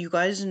that. You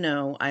guys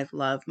know I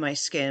love my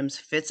Skims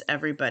Fits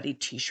Everybody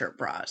t-shirt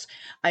bras.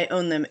 I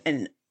own them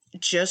in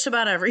just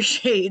about every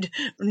shade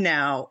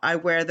now. I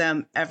wear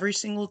them every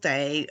single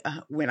day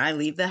when I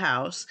leave the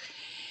house.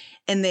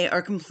 And they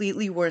are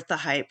completely worth the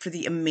hype for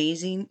the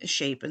amazing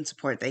shape and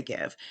support they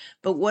give.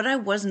 But what I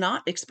was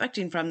not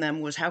expecting from them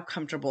was how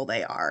comfortable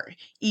they are.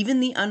 Even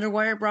the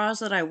underwire bras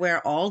that I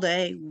wear all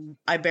day,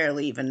 I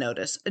barely even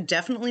notice.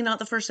 Definitely not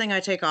the first thing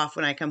I take off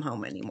when I come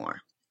home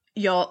anymore.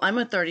 Y'all, I'm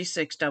a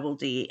 36 double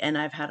D, and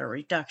I've had a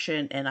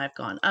reduction, and I've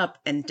gone up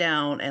and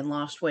down and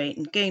lost weight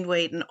and gained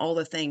weight and all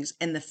the things.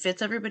 And the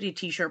Fits Everybody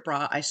t-shirt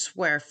bra, I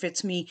swear,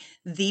 fits me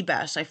the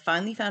best. I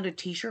finally found a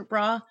t-shirt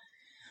bra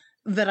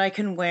that I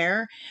can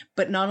wear.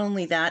 But not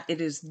only that, it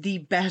is the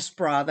best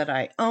bra that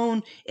I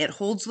own. It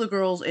holds the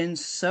girls in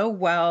so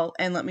well.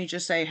 And let me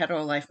just say,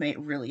 Hetero Life Mate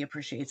really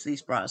appreciates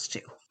these bras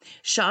too.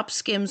 Shop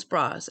Skims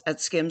bras at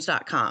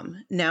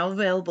skims.com. Now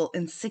available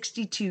in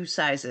 62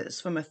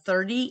 sizes from a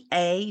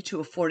 30A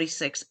to a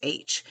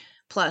 46H.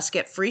 Plus,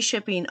 get free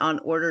shipping on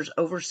orders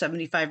over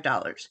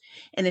 $75.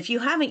 And if you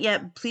haven't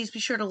yet, please be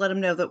sure to let them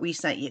know that we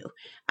sent you.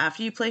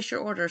 After you place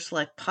your order,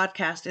 select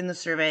podcast in the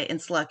survey and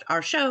select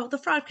our show, The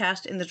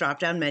Fraudcast, in the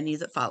drop-down menu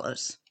that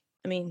follows.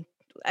 I mean,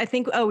 I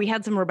think, we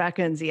had some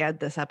Rebecca and Ziad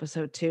this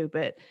episode too,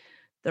 but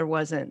there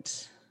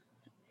wasn't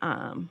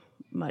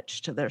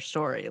much to their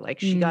story. Like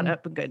she got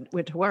up and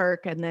went to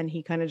work, and then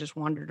he kind of just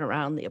wandered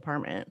around the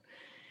apartment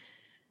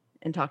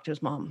and talked to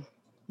his mom.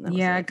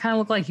 Yeah, it kind of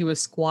looked like he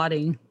was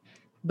squatting.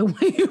 The way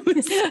it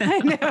was set I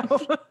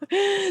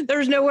know.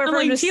 There's nowhere for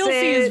him to TLC sit.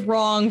 is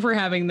wrong for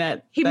having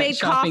that. He that made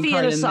shopping coffee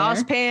cart in a in there.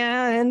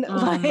 saucepan.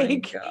 Oh my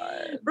Like,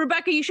 God.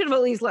 Rebecca, you should have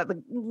at least let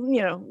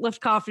lift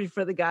coffee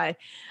for the guy.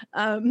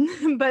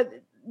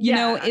 But You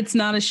know, it's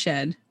not a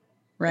shed,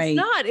 right? It's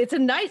not. It's a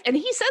nice, and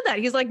he said that.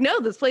 He's like,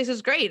 no, this place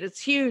is great. It's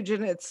huge,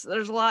 and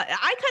there's a lot.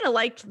 I kind of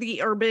liked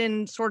the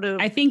urban sort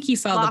of. I think he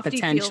saw the lofty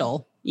potential.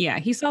 feel. Yeah,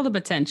 he saw the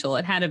potential.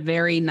 It had a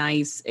very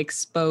nice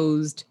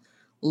exposed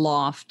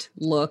loft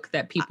look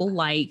that people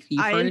like.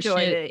 You I furnish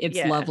enjoyed it. it, It's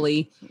yeah.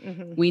 lovely.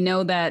 Mhm. We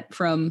know that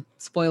from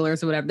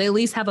spoilers or whatever. They at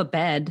least have a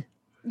bed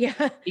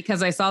Yeah,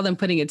 because I saw them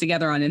putting it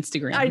together on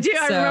Instagram. I do.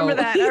 I remember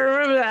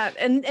that.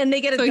 And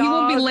they get a So dog he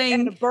won't be and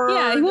laying. a bird.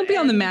 Yeah, he won't be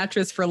on the and-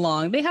 mattress for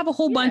long. They have a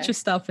whole bunch Yeah. of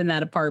stuff in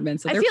that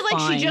apartment, so I they're feel like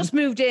fine. she just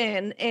moved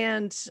in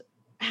and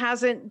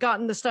hasn't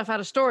gotten the stuff out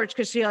of storage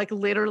because she like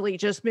literally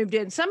just moved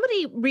in.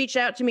 Somebody reached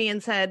out to me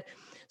and said,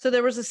 so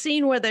there was a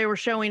scene where they were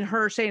showing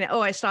her saying,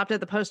 "Oh, I stopped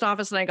at the post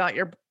office and I got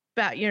your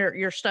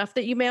stuff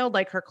that you mailed,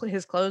 like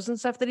his clothes and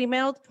stuff that he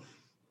mailed."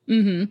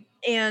 Mm-hmm.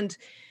 And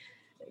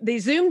they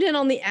zoomed in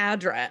on the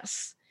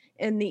address,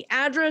 and the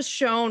address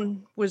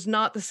shown was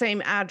not the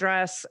same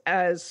address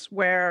as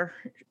where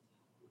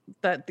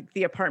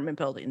the apartment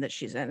building that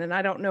she's in. And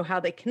I don't know how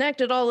they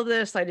connected all of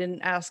this. I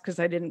didn't ask because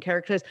I didn't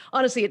care. Because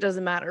honestly, it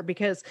doesn't matter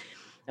because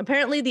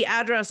apparently the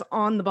address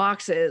on the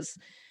boxes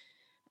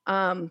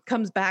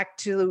comes back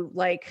to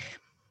like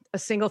a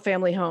single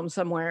family home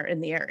somewhere in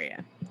the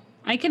area.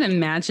 I can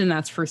imagine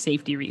that's for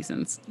safety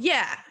reasons.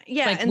 Yeah.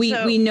 Like and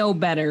we know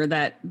better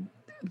that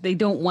they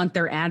don't want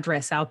their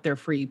address out there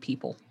for you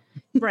people.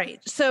 Right.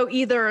 So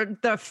either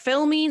the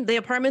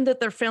apartment that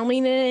they're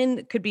filming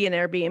in could be an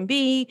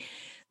Airbnb.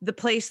 The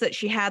place that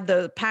she had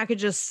the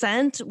packages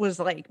sent was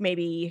like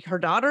maybe her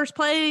daughter's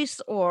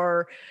place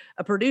or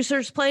a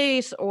producer's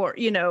place or,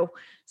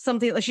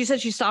 something. Like she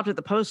said she stopped at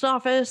the post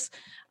office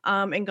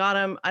and got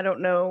them. I don't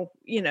know,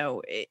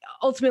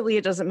 ultimately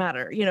it doesn't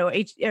matter.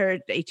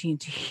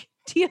 AT&T,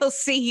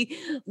 TLC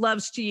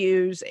loves to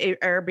use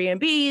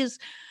Airbnbs.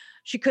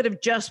 She could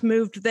have just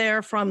moved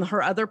there from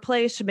her other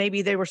place.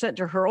 Maybe they were sent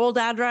to her old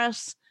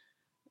address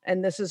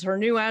and this is her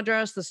new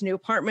address, this new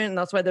apartment. And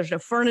that's why there's no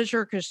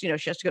furniture because, she has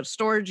to go to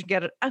storage and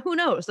get it. Who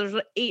knows? There's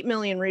 8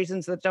 million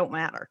reasons that don't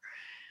matter.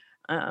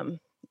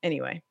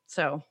 Anyway,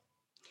 so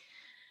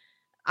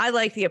I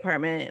like the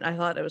apartment. I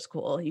thought it was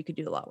cool. You could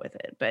do a lot with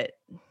it, but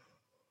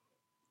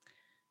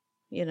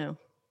leave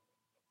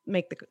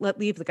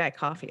the guy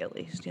coffee at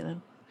least,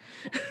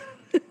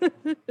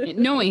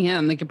 Knowing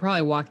him, they could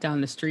probably walk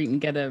down the street and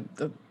get a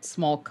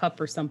small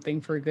cup or something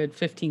for a good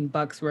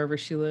 $15 wherever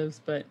she lives.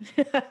 But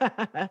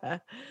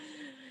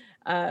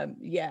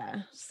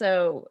yeah.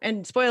 So,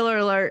 and spoiler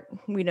alert,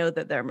 we know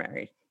that they're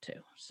married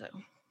too. So,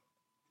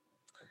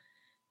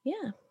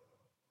 yeah.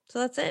 So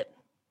that's it.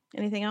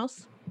 Anything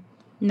else?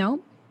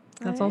 no,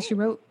 that's all All she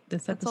wrote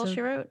this That's episode. all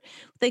she wrote.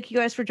 Thank you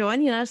guys for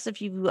joining us.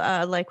 If you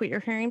like what you're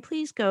hearing,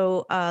 please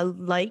go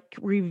like,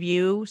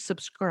 review,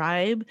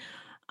 subscribe.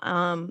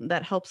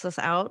 That helps us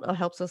out. It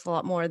helps us a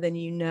lot more than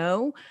you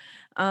know.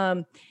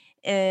 And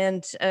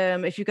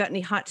if you've got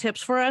any hot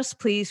tips for us,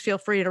 please feel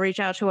free to reach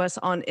out to us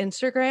on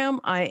Instagram.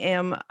 I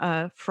am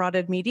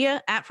Frauded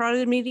Media at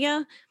Frauded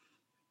Media.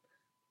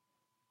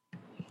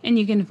 And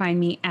you can find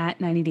me at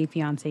 90 Day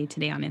Fiance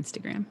today on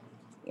Instagram.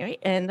 Right.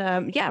 And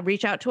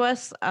reach out to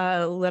us.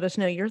 Let us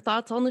know your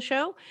thoughts on the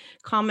show.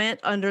 Comment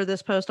under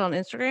this post on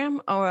Instagram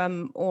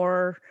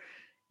or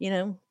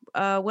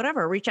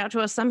whatever. Reach out to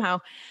us somehow.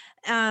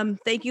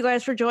 Thank you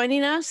guys for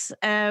joining us.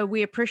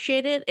 We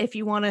appreciate it. If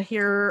you want to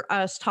hear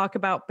us talk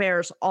about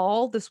Bears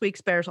All, this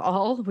week's Bears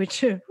All,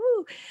 which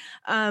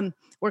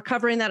we're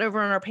covering that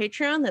over on our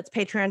Patreon. That's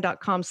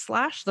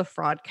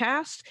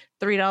patreon.com/thefraudcast.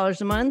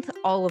 $3 a month.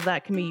 All of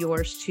that can be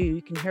yours too.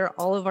 You can hear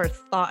all of our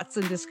thoughts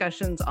and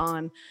discussions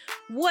on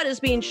what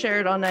is being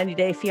shared on 90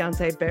 Day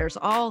Fiance Bears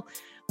All,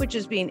 which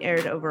is being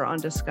aired over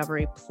on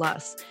Discovery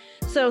Plus.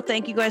 So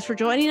thank you guys for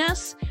joining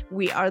us.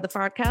 We are the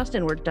Fraudcast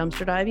and we're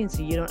dumpster diving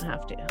so you don't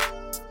have to.